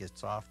stance,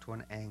 gets off to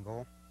an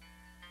angle,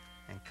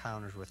 and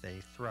counters with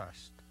a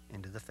thrust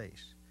into the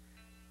face.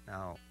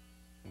 Now,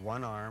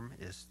 one arm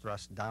is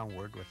thrust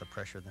downward with the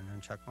pressure of the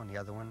nunchaku, and the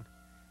other one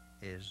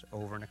is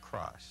over and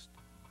across,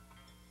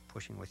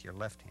 pushing with your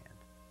left hand.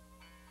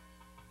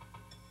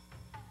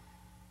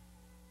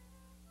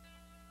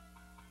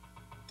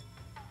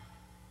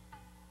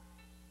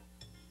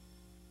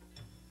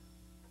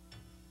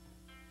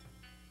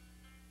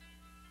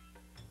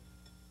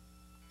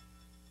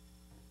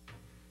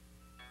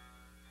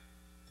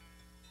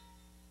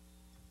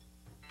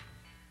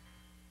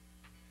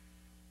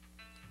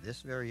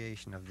 This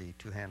variation of the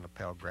two-hand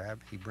lapel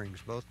grab, he brings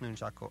both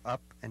nunchaku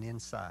up and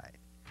inside,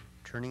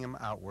 turning them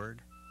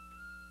outward,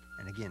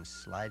 and again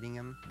sliding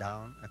them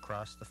down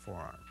across the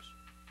forearms.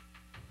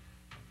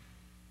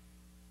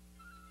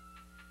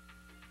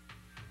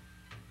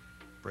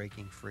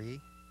 Breaking free,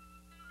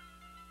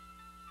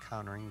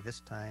 countering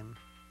this time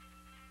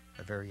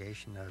a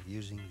variation of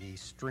using the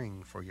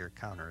string for your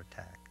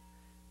counterattack,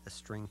 the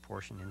string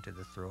portion into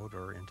the throat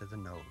or into the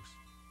nose.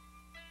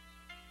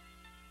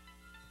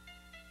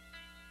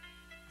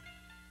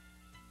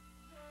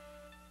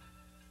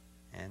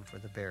 And for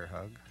the bear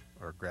hug,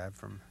 or grab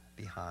from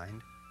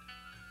behind,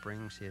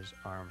 brings his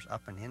arms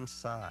up and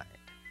inside,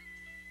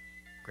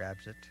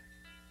 grabs it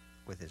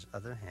with his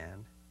other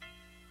hand,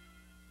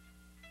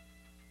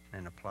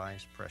 and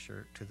applies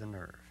pressure to the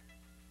nerve.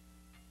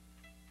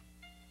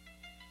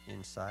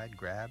 Inside,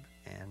 grab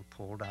and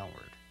pull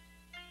downward.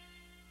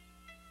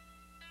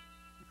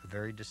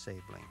 Very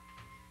disabling.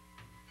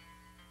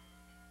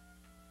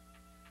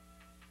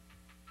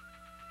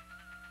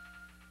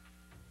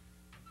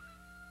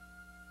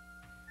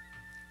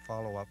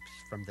 Follow-ups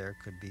from there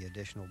could be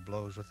additional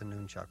blows with the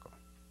nunchaku.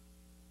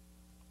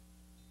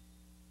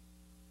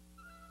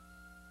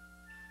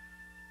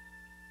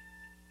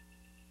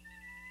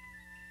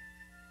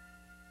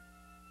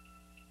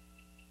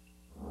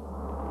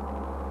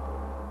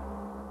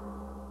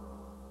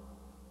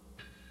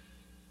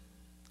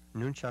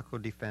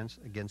 Nunchaku defense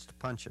against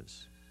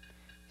punches.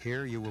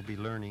 Here you will be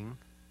learning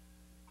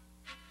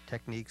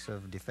techniques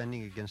of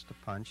defending against a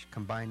punch,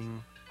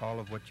 combining all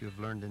of what you've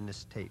learned in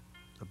this tape,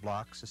 the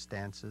blocks, the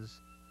stances,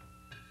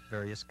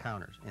 various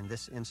counters. In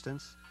this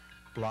instance,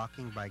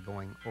 blocking by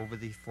going over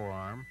the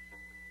forearm,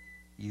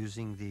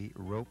 using the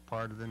rope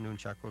part of the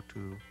nunchaku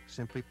to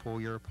simply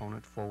pull your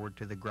opponent forward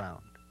to the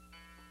ground.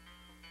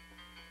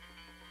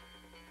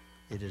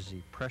 It is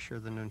the pressure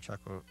of the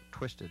nunchaku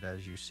twisted,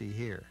 as you see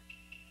here,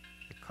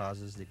 that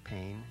causes the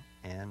pain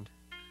and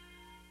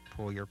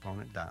pull your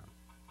opponent down.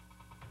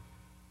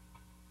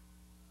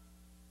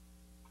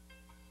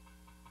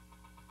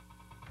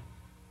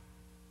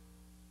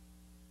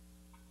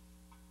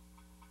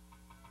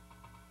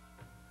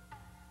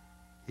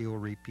 He will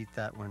repeat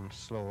that one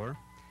slower,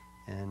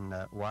 and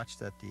watch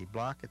that the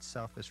block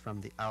itself is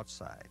from the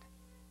outside.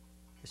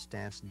 His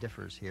stance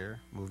differs here,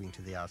 moving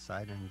to the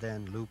outside, and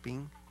then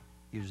looping,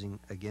 using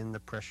again the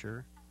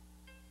pressure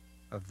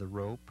of the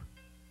rope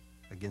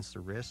against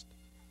the wrist,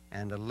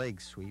 and a leg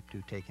sweep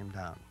to take him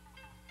down.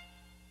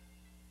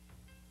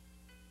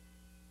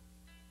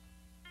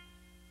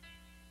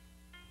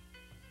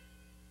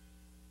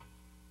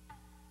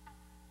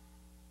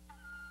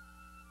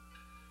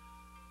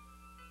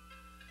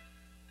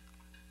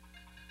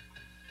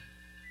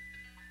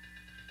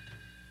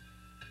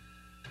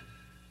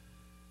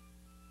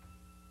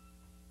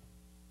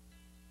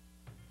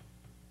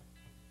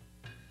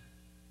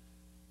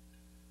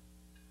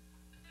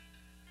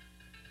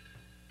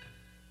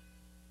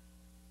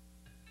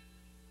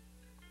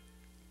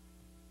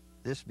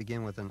 This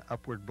begins with an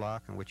upward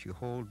block in which you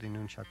hold the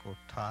nunchaku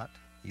taut,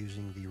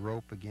 using the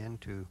rope again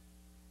to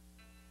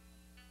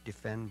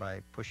defend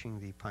by pushing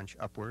the punch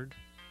upward.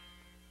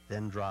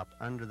 Then drop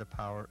under the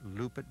power,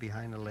 loop it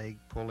behind the leg,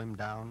 pull him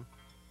down,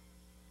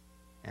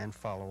 and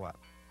follow up.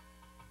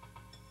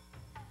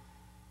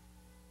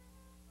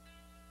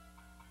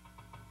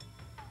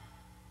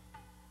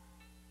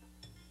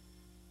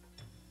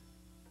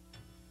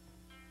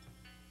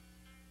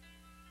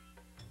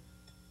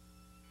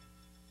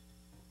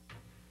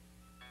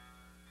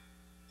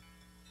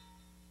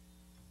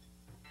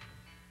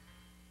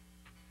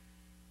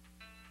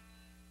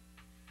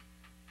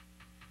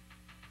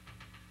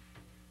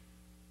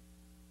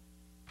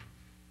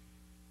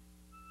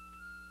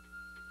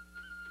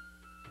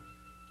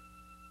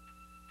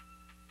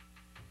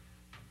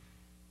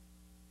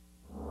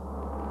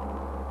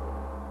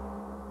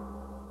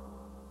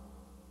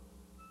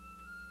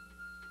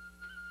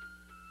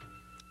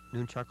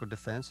 Nunchaku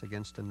defense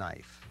against a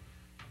knife.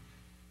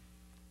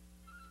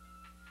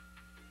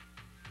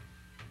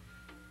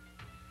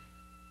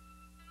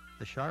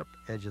 The sharp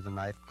edge of the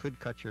knife could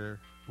cut your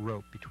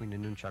rope between the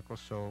nunchaku,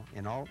 so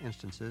in all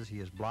instances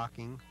he is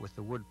blocking with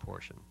the wood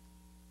portion.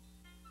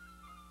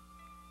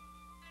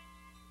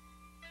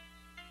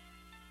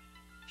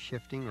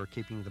 Shifting or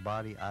keeping the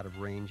body out of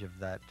range of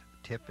that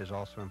tip is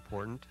also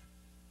important.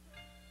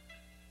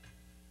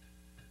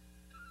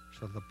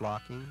 So the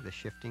blocking, the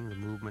shifting, the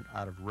movement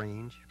out of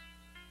range,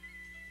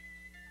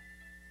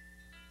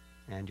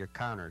 and your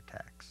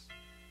counterattacks.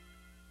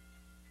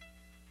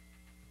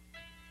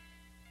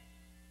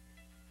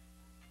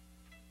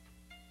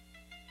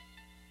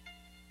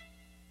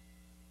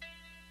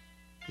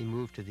 He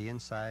moved to the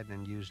inside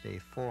and used a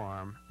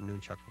forearm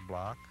nunchaku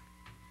block,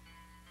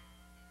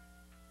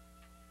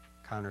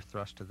 counter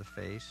thrust to the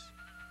face,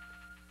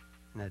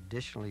 and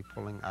additionally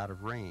pulling out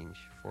of range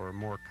for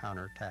more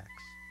counterattacks.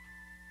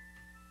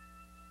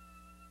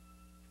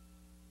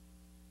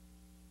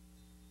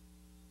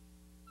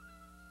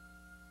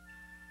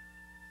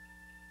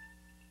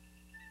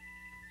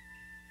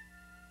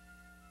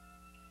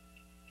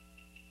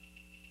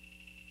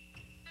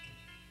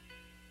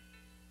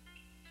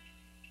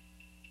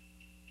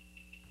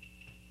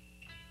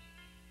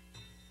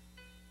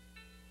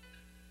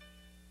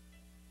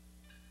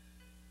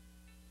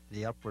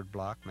 The upward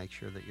block, make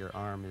sure that your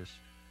arm is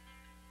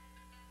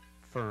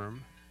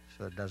firm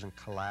so it doesn't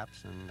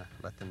collapse and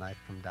let the knife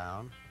come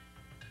down.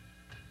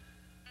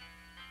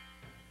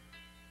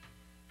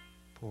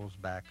 Pulls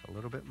back a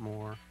little bit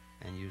more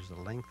and use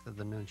the length of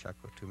the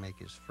nunchaku to make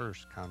his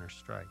first counter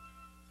strike.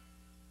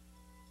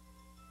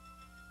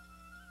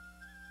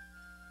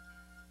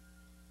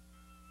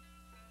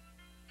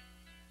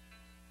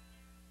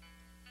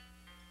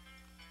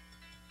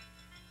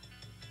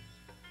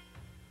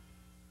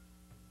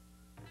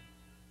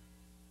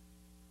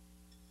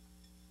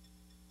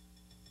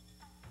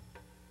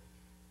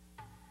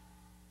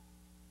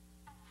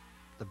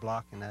 The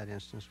block in that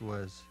instance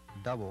was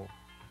double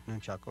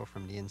nunchaku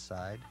from the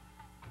inside.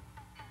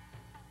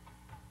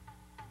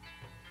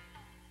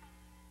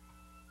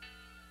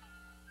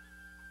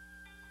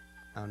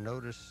 Now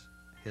notice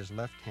his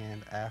left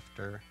hand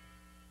after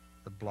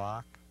the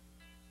block,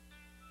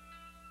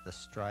 the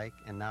strike,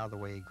 and now the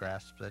way he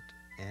grasps it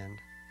and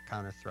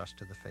counter thrust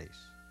to the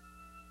face.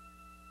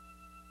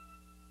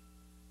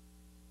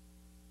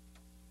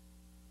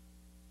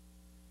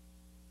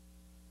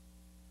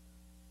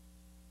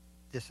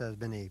 This has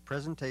been a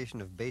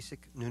presentation of basic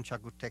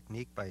nunchaku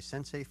technique by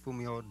Sensei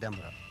Fumio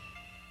Demura.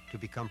 To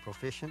become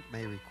proficient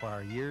may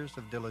require years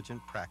of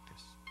diligent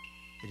practice.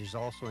 It is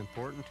also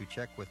important to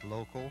check with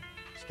local,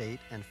 state,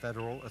 and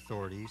federal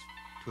authorities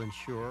to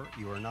ensure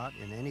you are not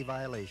in any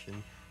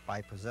violation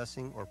by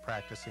possessing or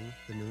practicing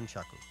the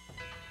Nunchaku.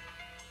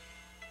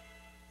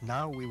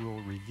 Now we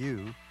will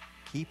review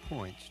key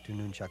points to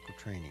Nunchaku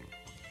training.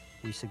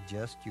 We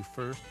suggest you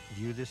first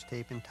view this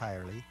tape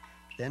entirely,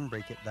 then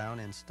break it down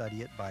and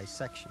study it by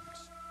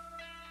sections.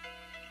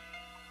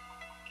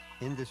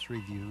 In this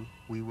review,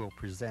 we will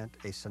present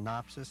a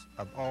synopsis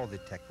of all the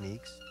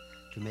techniques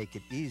to make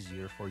it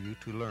easier for you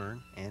to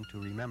learn and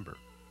to remember.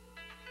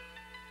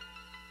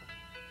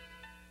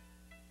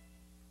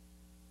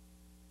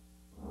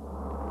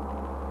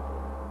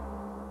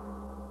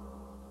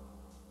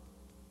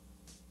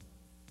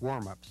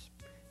 Warm-ups.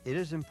 It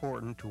is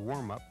important to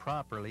warm up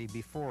properly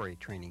before a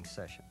training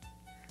session.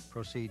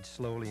 Proceed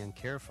slowly and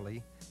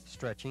carefully,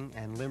 stretching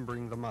and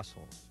limbering the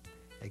muscles.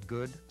 A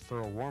good,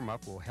 thorough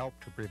warm-up will help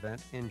to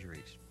prevent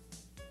injuries.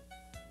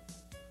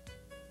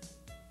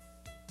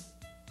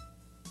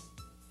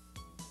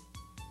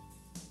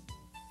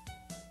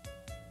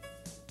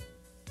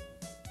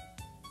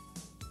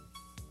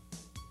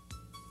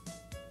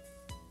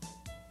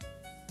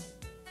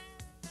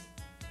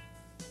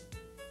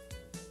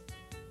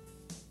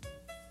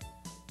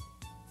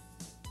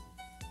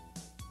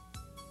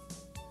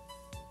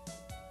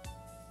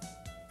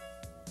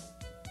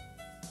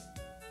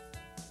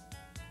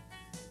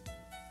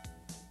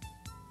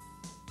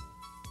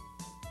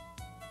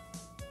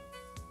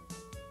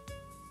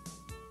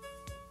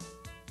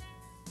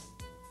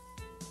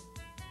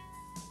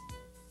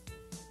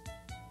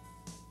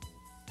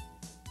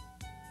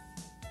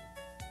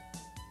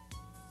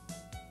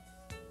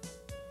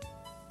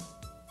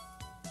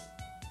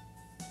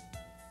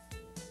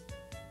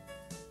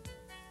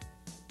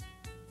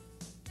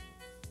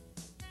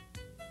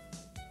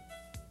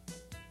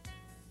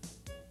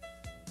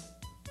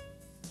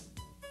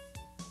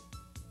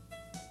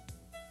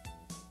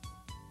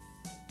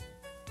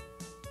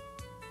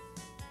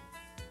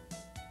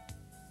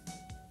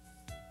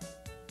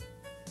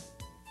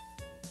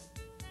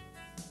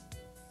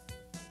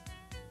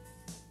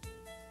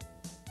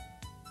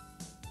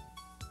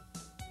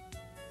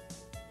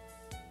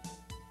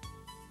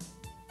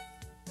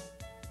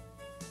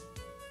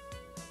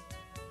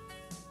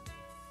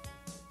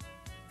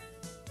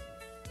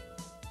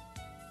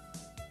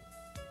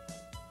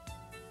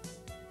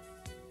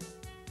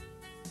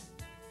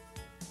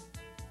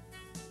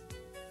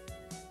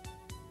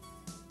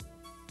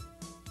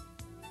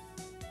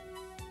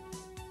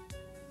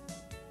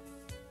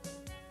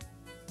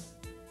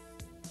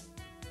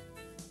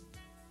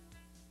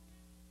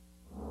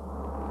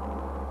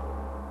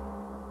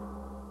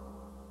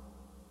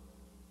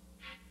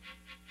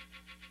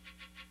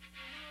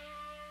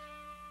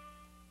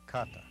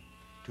 Kata.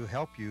 To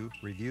help you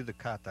review the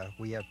kata,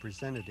 we have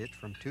presented it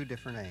from two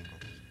different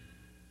angles.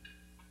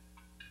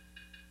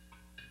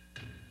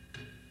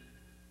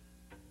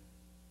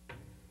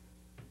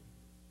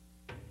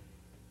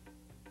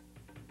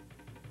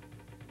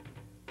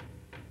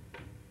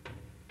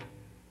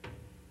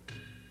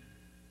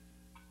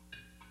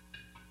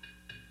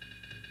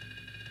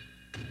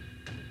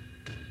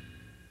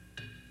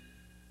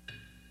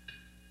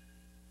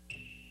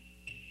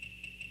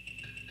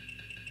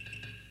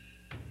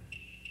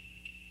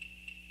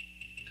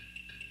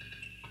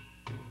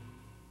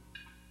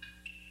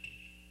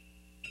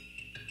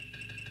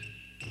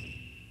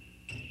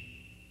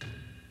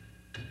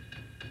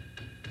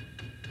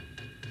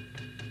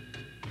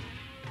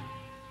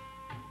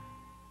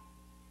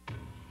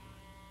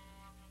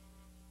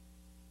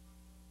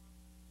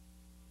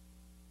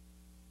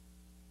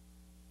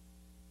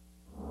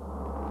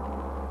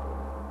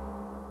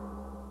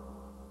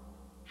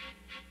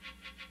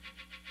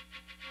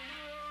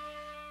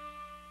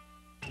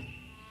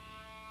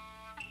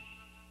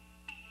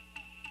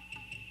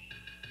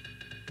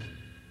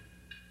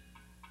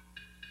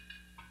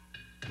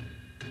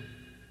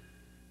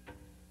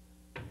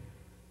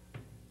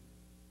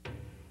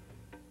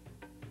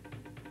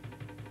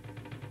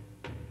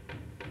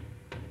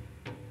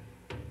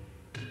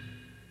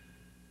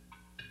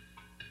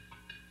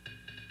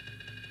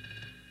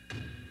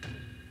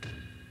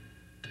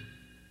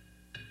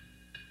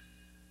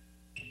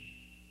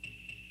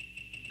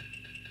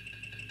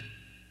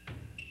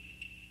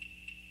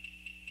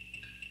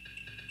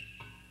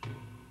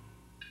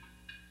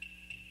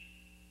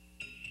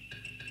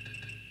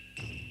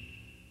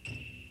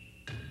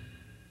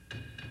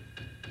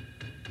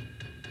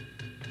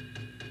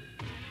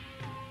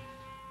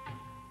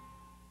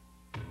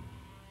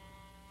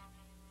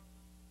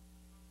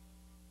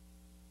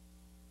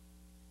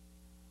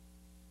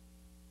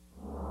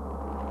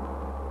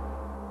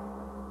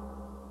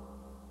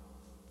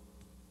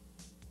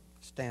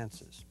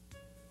 Stances.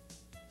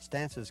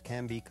 Stances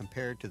can be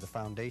compared to the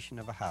foundation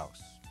of a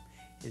house.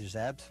 It is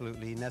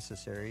absolutely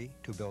necessary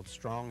to build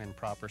strong and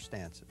proper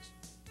stances.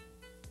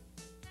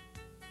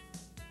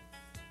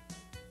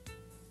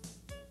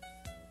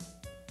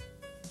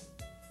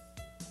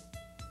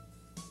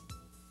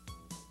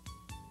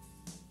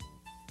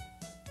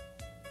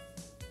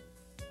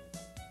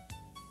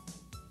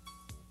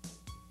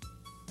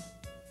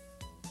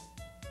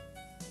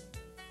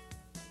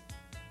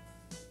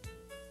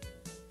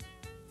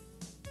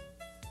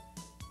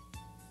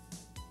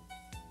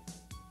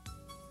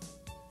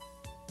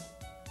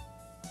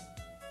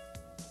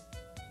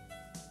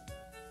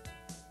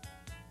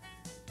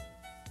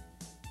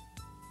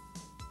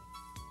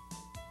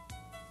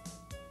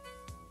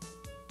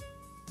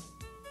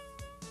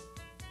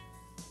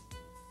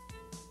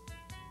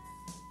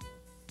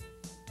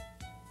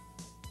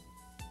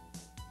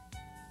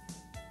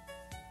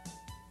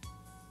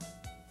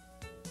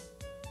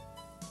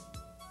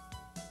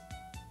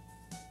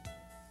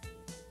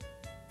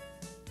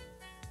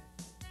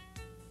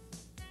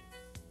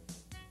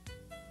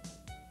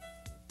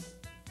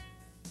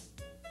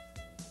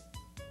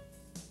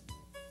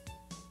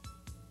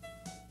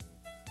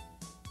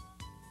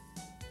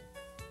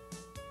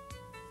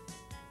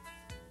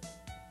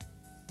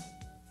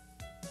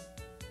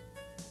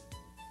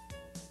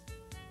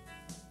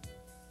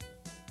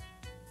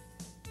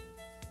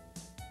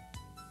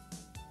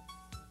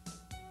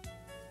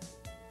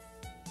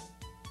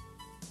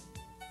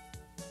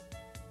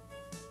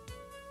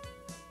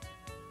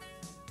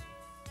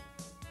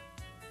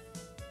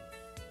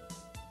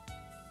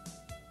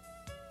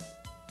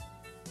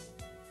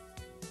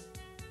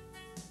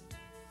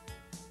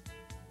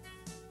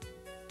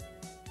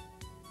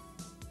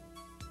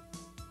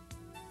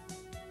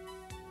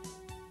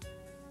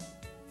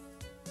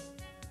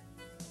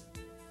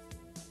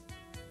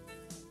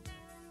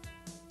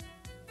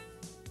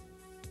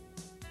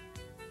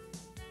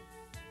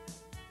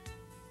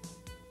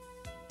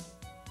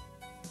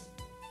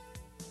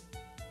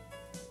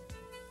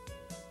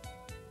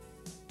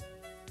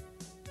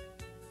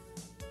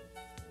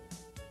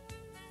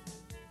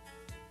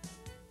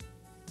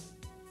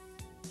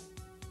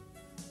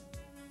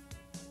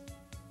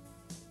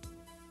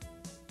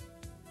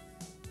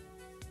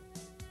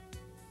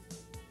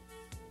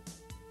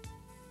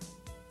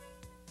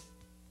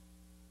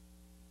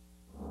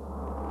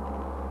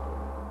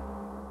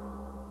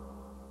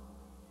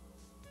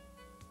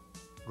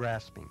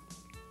 Grasping.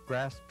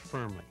 Grasp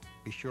firmly.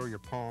 Be sure your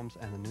palms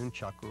and the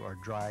nunchaku are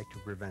dry to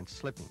prevent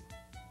slipping.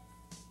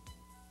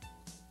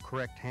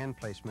 Correct hand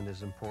placement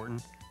is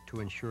important to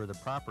ensure the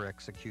proper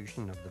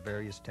execution of the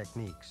various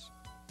techniques.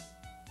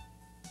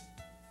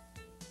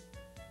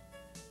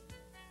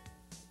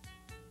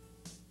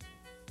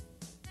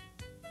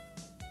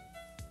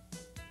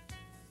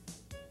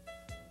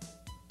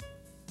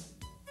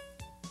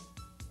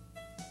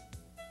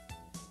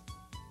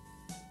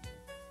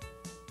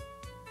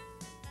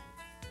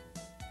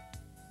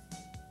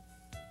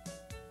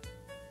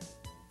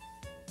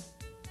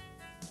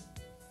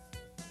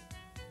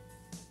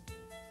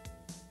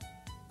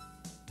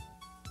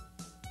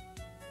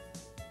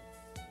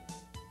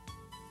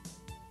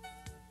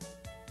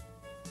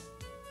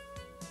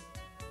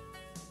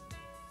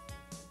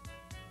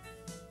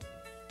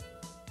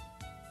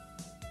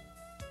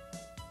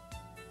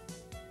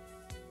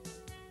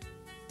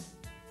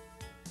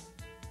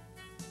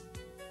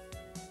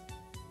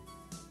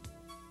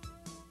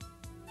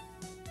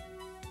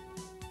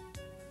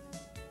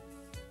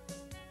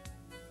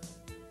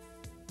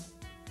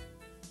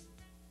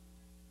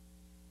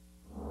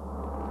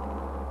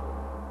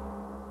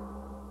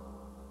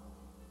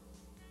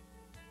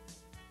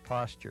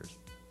 Postures.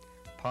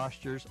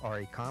 Postures are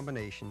a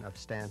combination of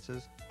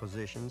stances,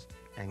 positions,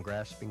 and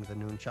grasping the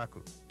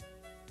nunchaku.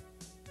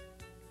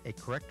 A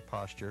correct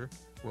posture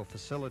will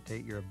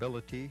facilitate your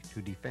ability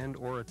to defend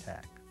or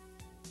attack.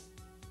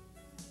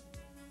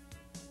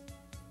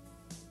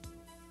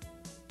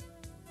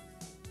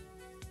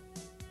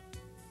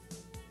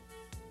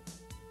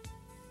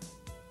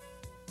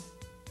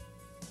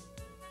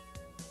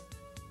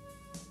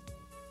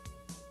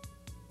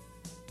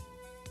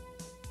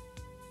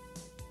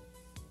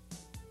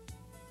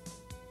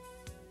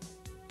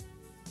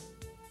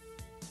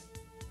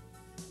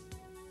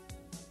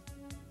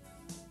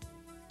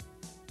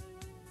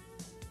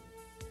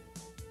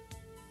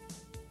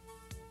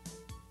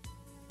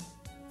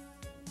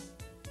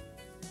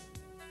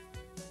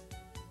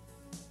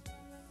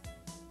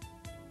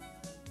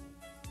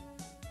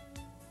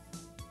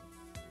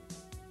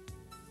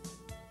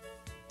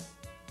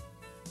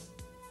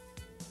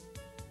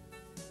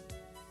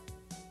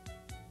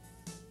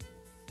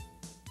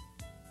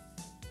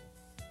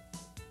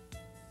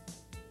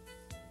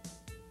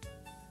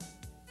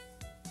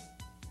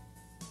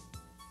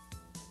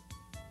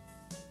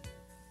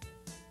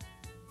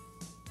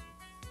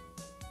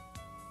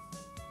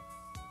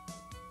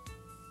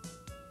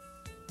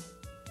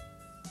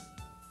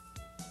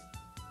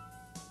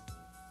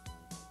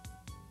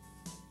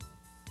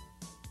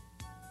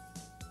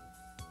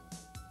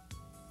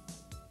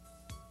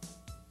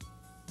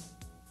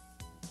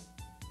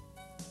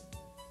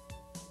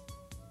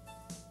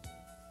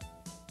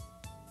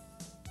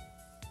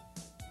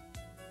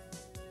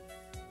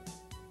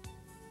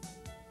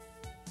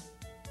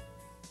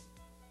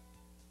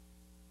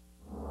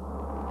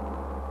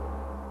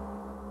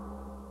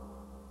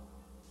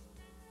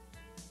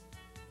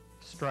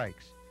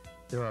 Strikes.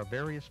 There are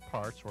various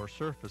parts or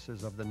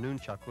surfaces of the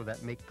nunchaku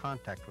that make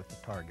contact with the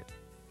target.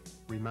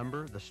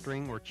 Remember, the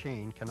string or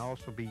chain can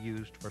also be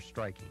used for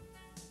striking.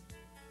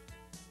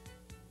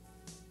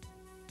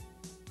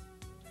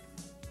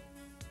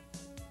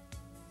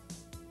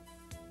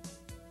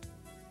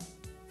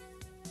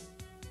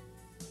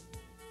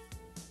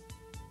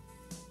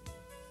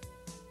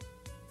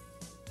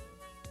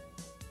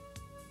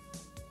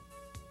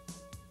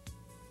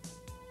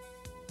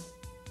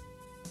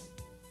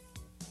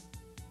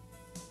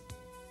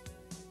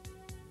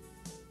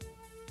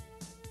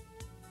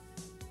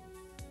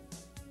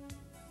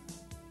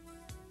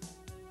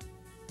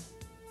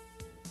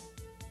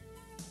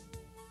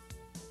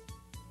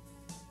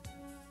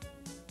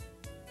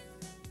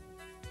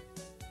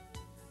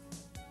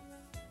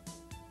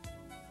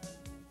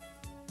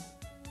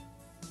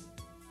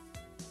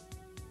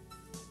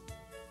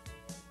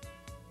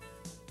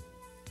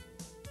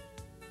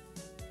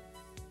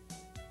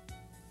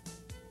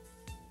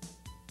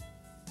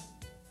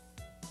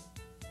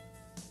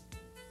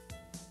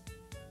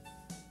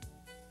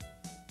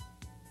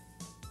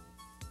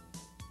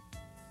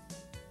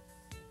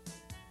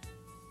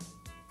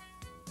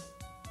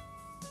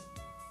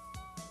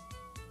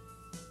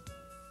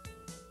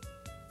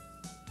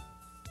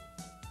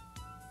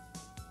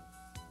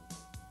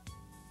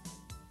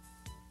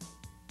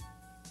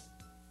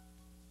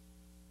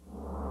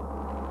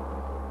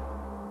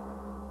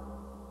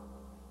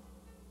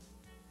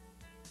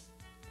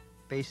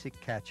 Basic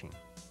catching.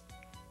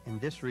 In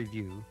this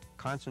review,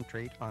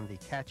 concentrate on the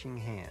catching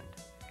hand.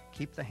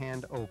 Keep the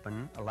hand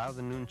open, allow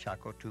the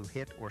nunchaku to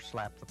hit or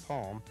slap the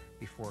palm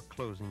before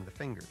closing the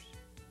fingers.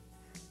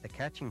 The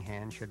catching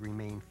hand should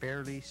remain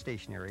fairly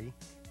stationary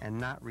and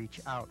not reach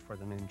out for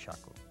the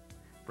nunchaku.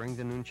 Bring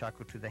the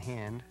nunchaku to the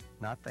hand,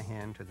 not the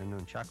hand to the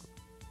nunchaku.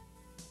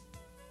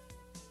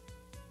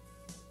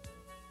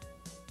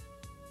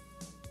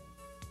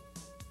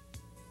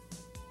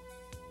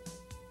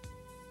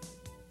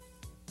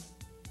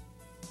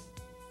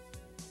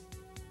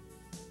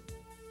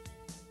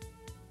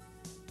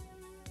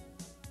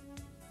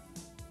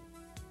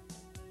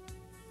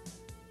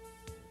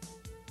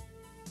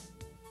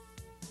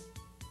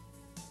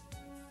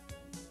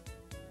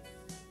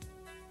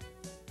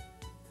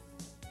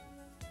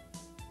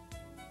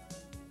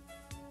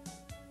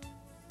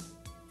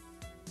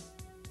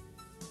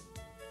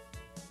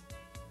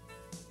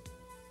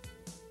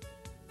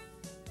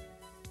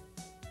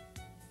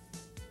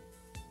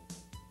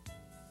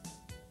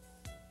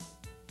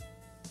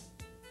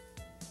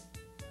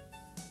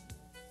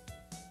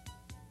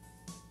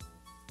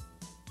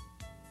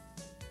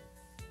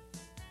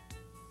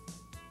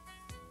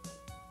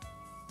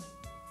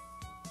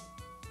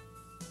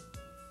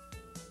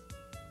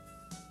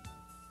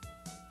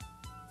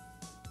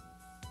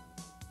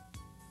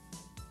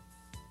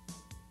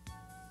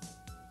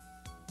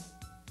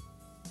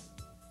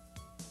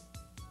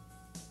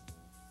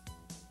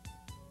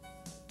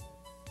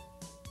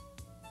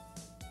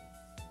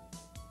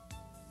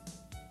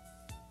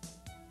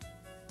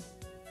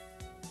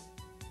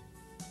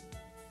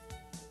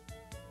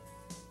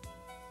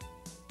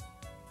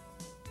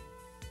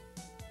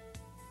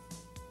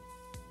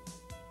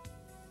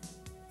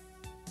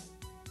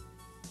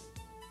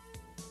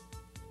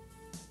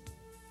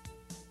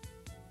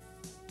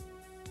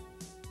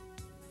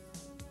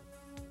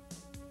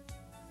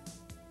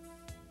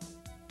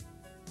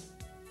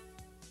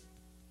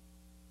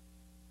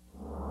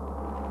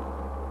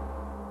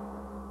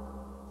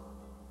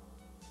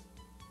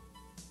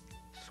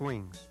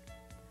 Swings.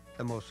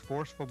 The most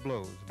forceful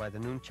blows by the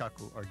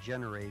nunchaku are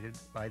generated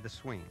by the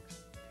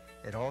swings.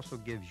 It also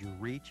gives you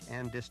reach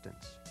and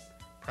distance.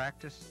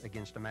 Practice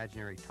against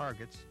imaginary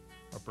targets,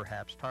 or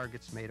perhaps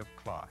targets made of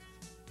cloth.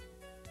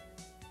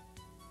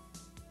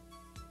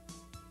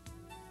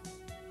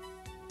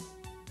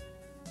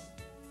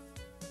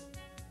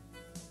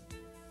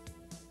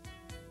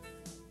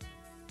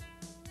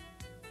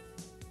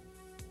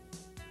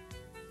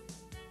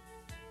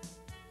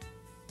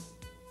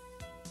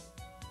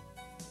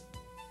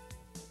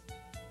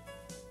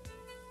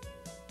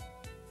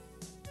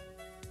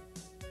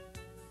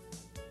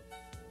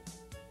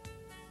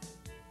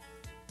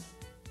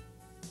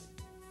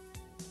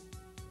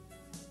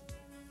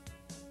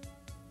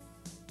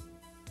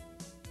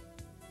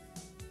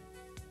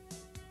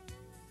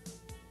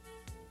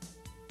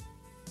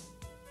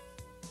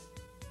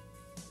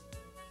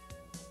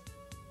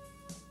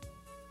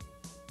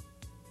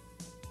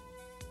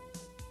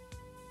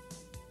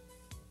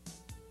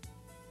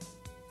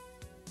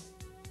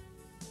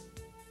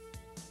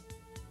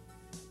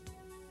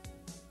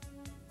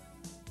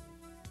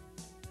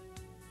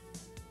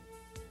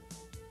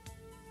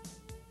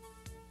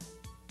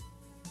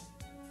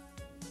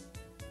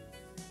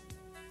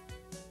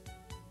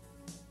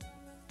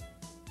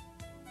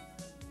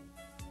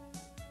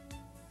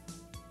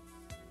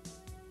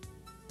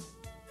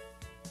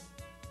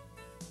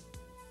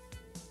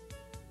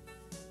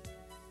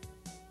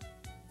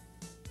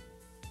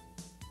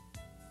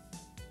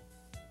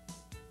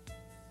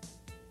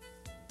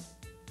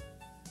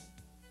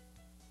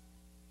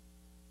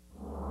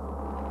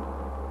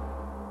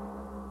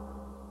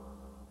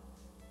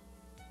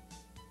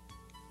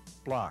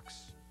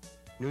 Blocks.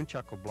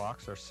 Nunchaku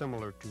blocks are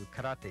similar to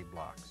karate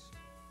blocks.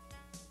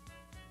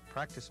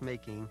 Practice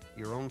making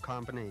your own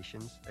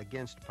combinations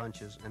against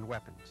punches and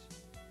weapons.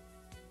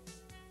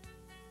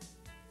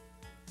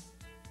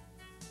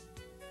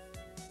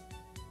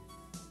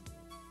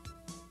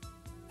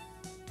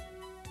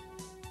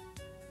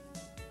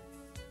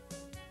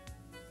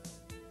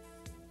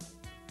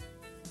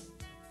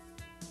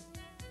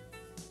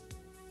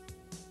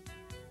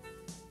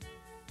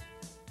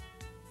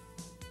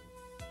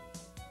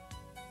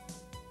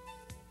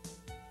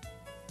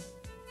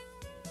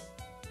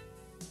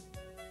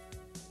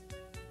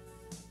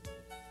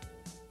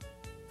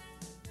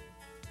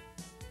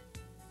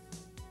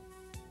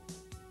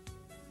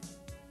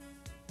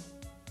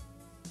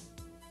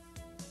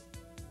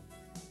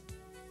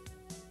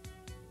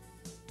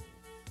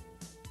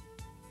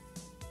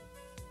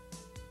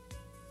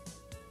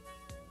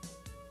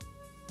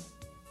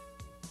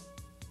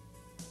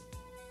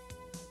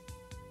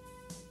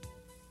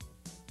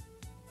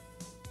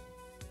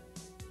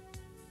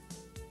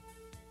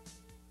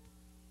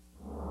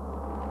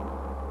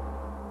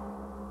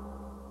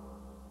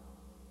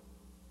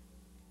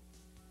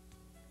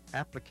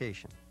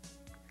 Application.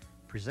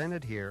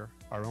 Presented here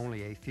are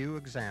only a few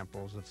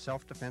examples of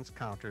self-defense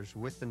counters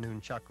with the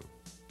nunchaku.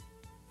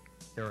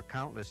 There are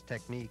countless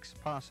techniques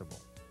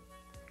possible.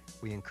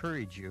 We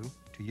encourage you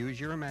to use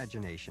your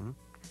imagination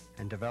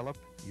and develop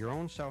your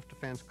own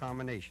self-defense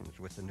combinations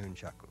with the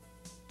nunchaku.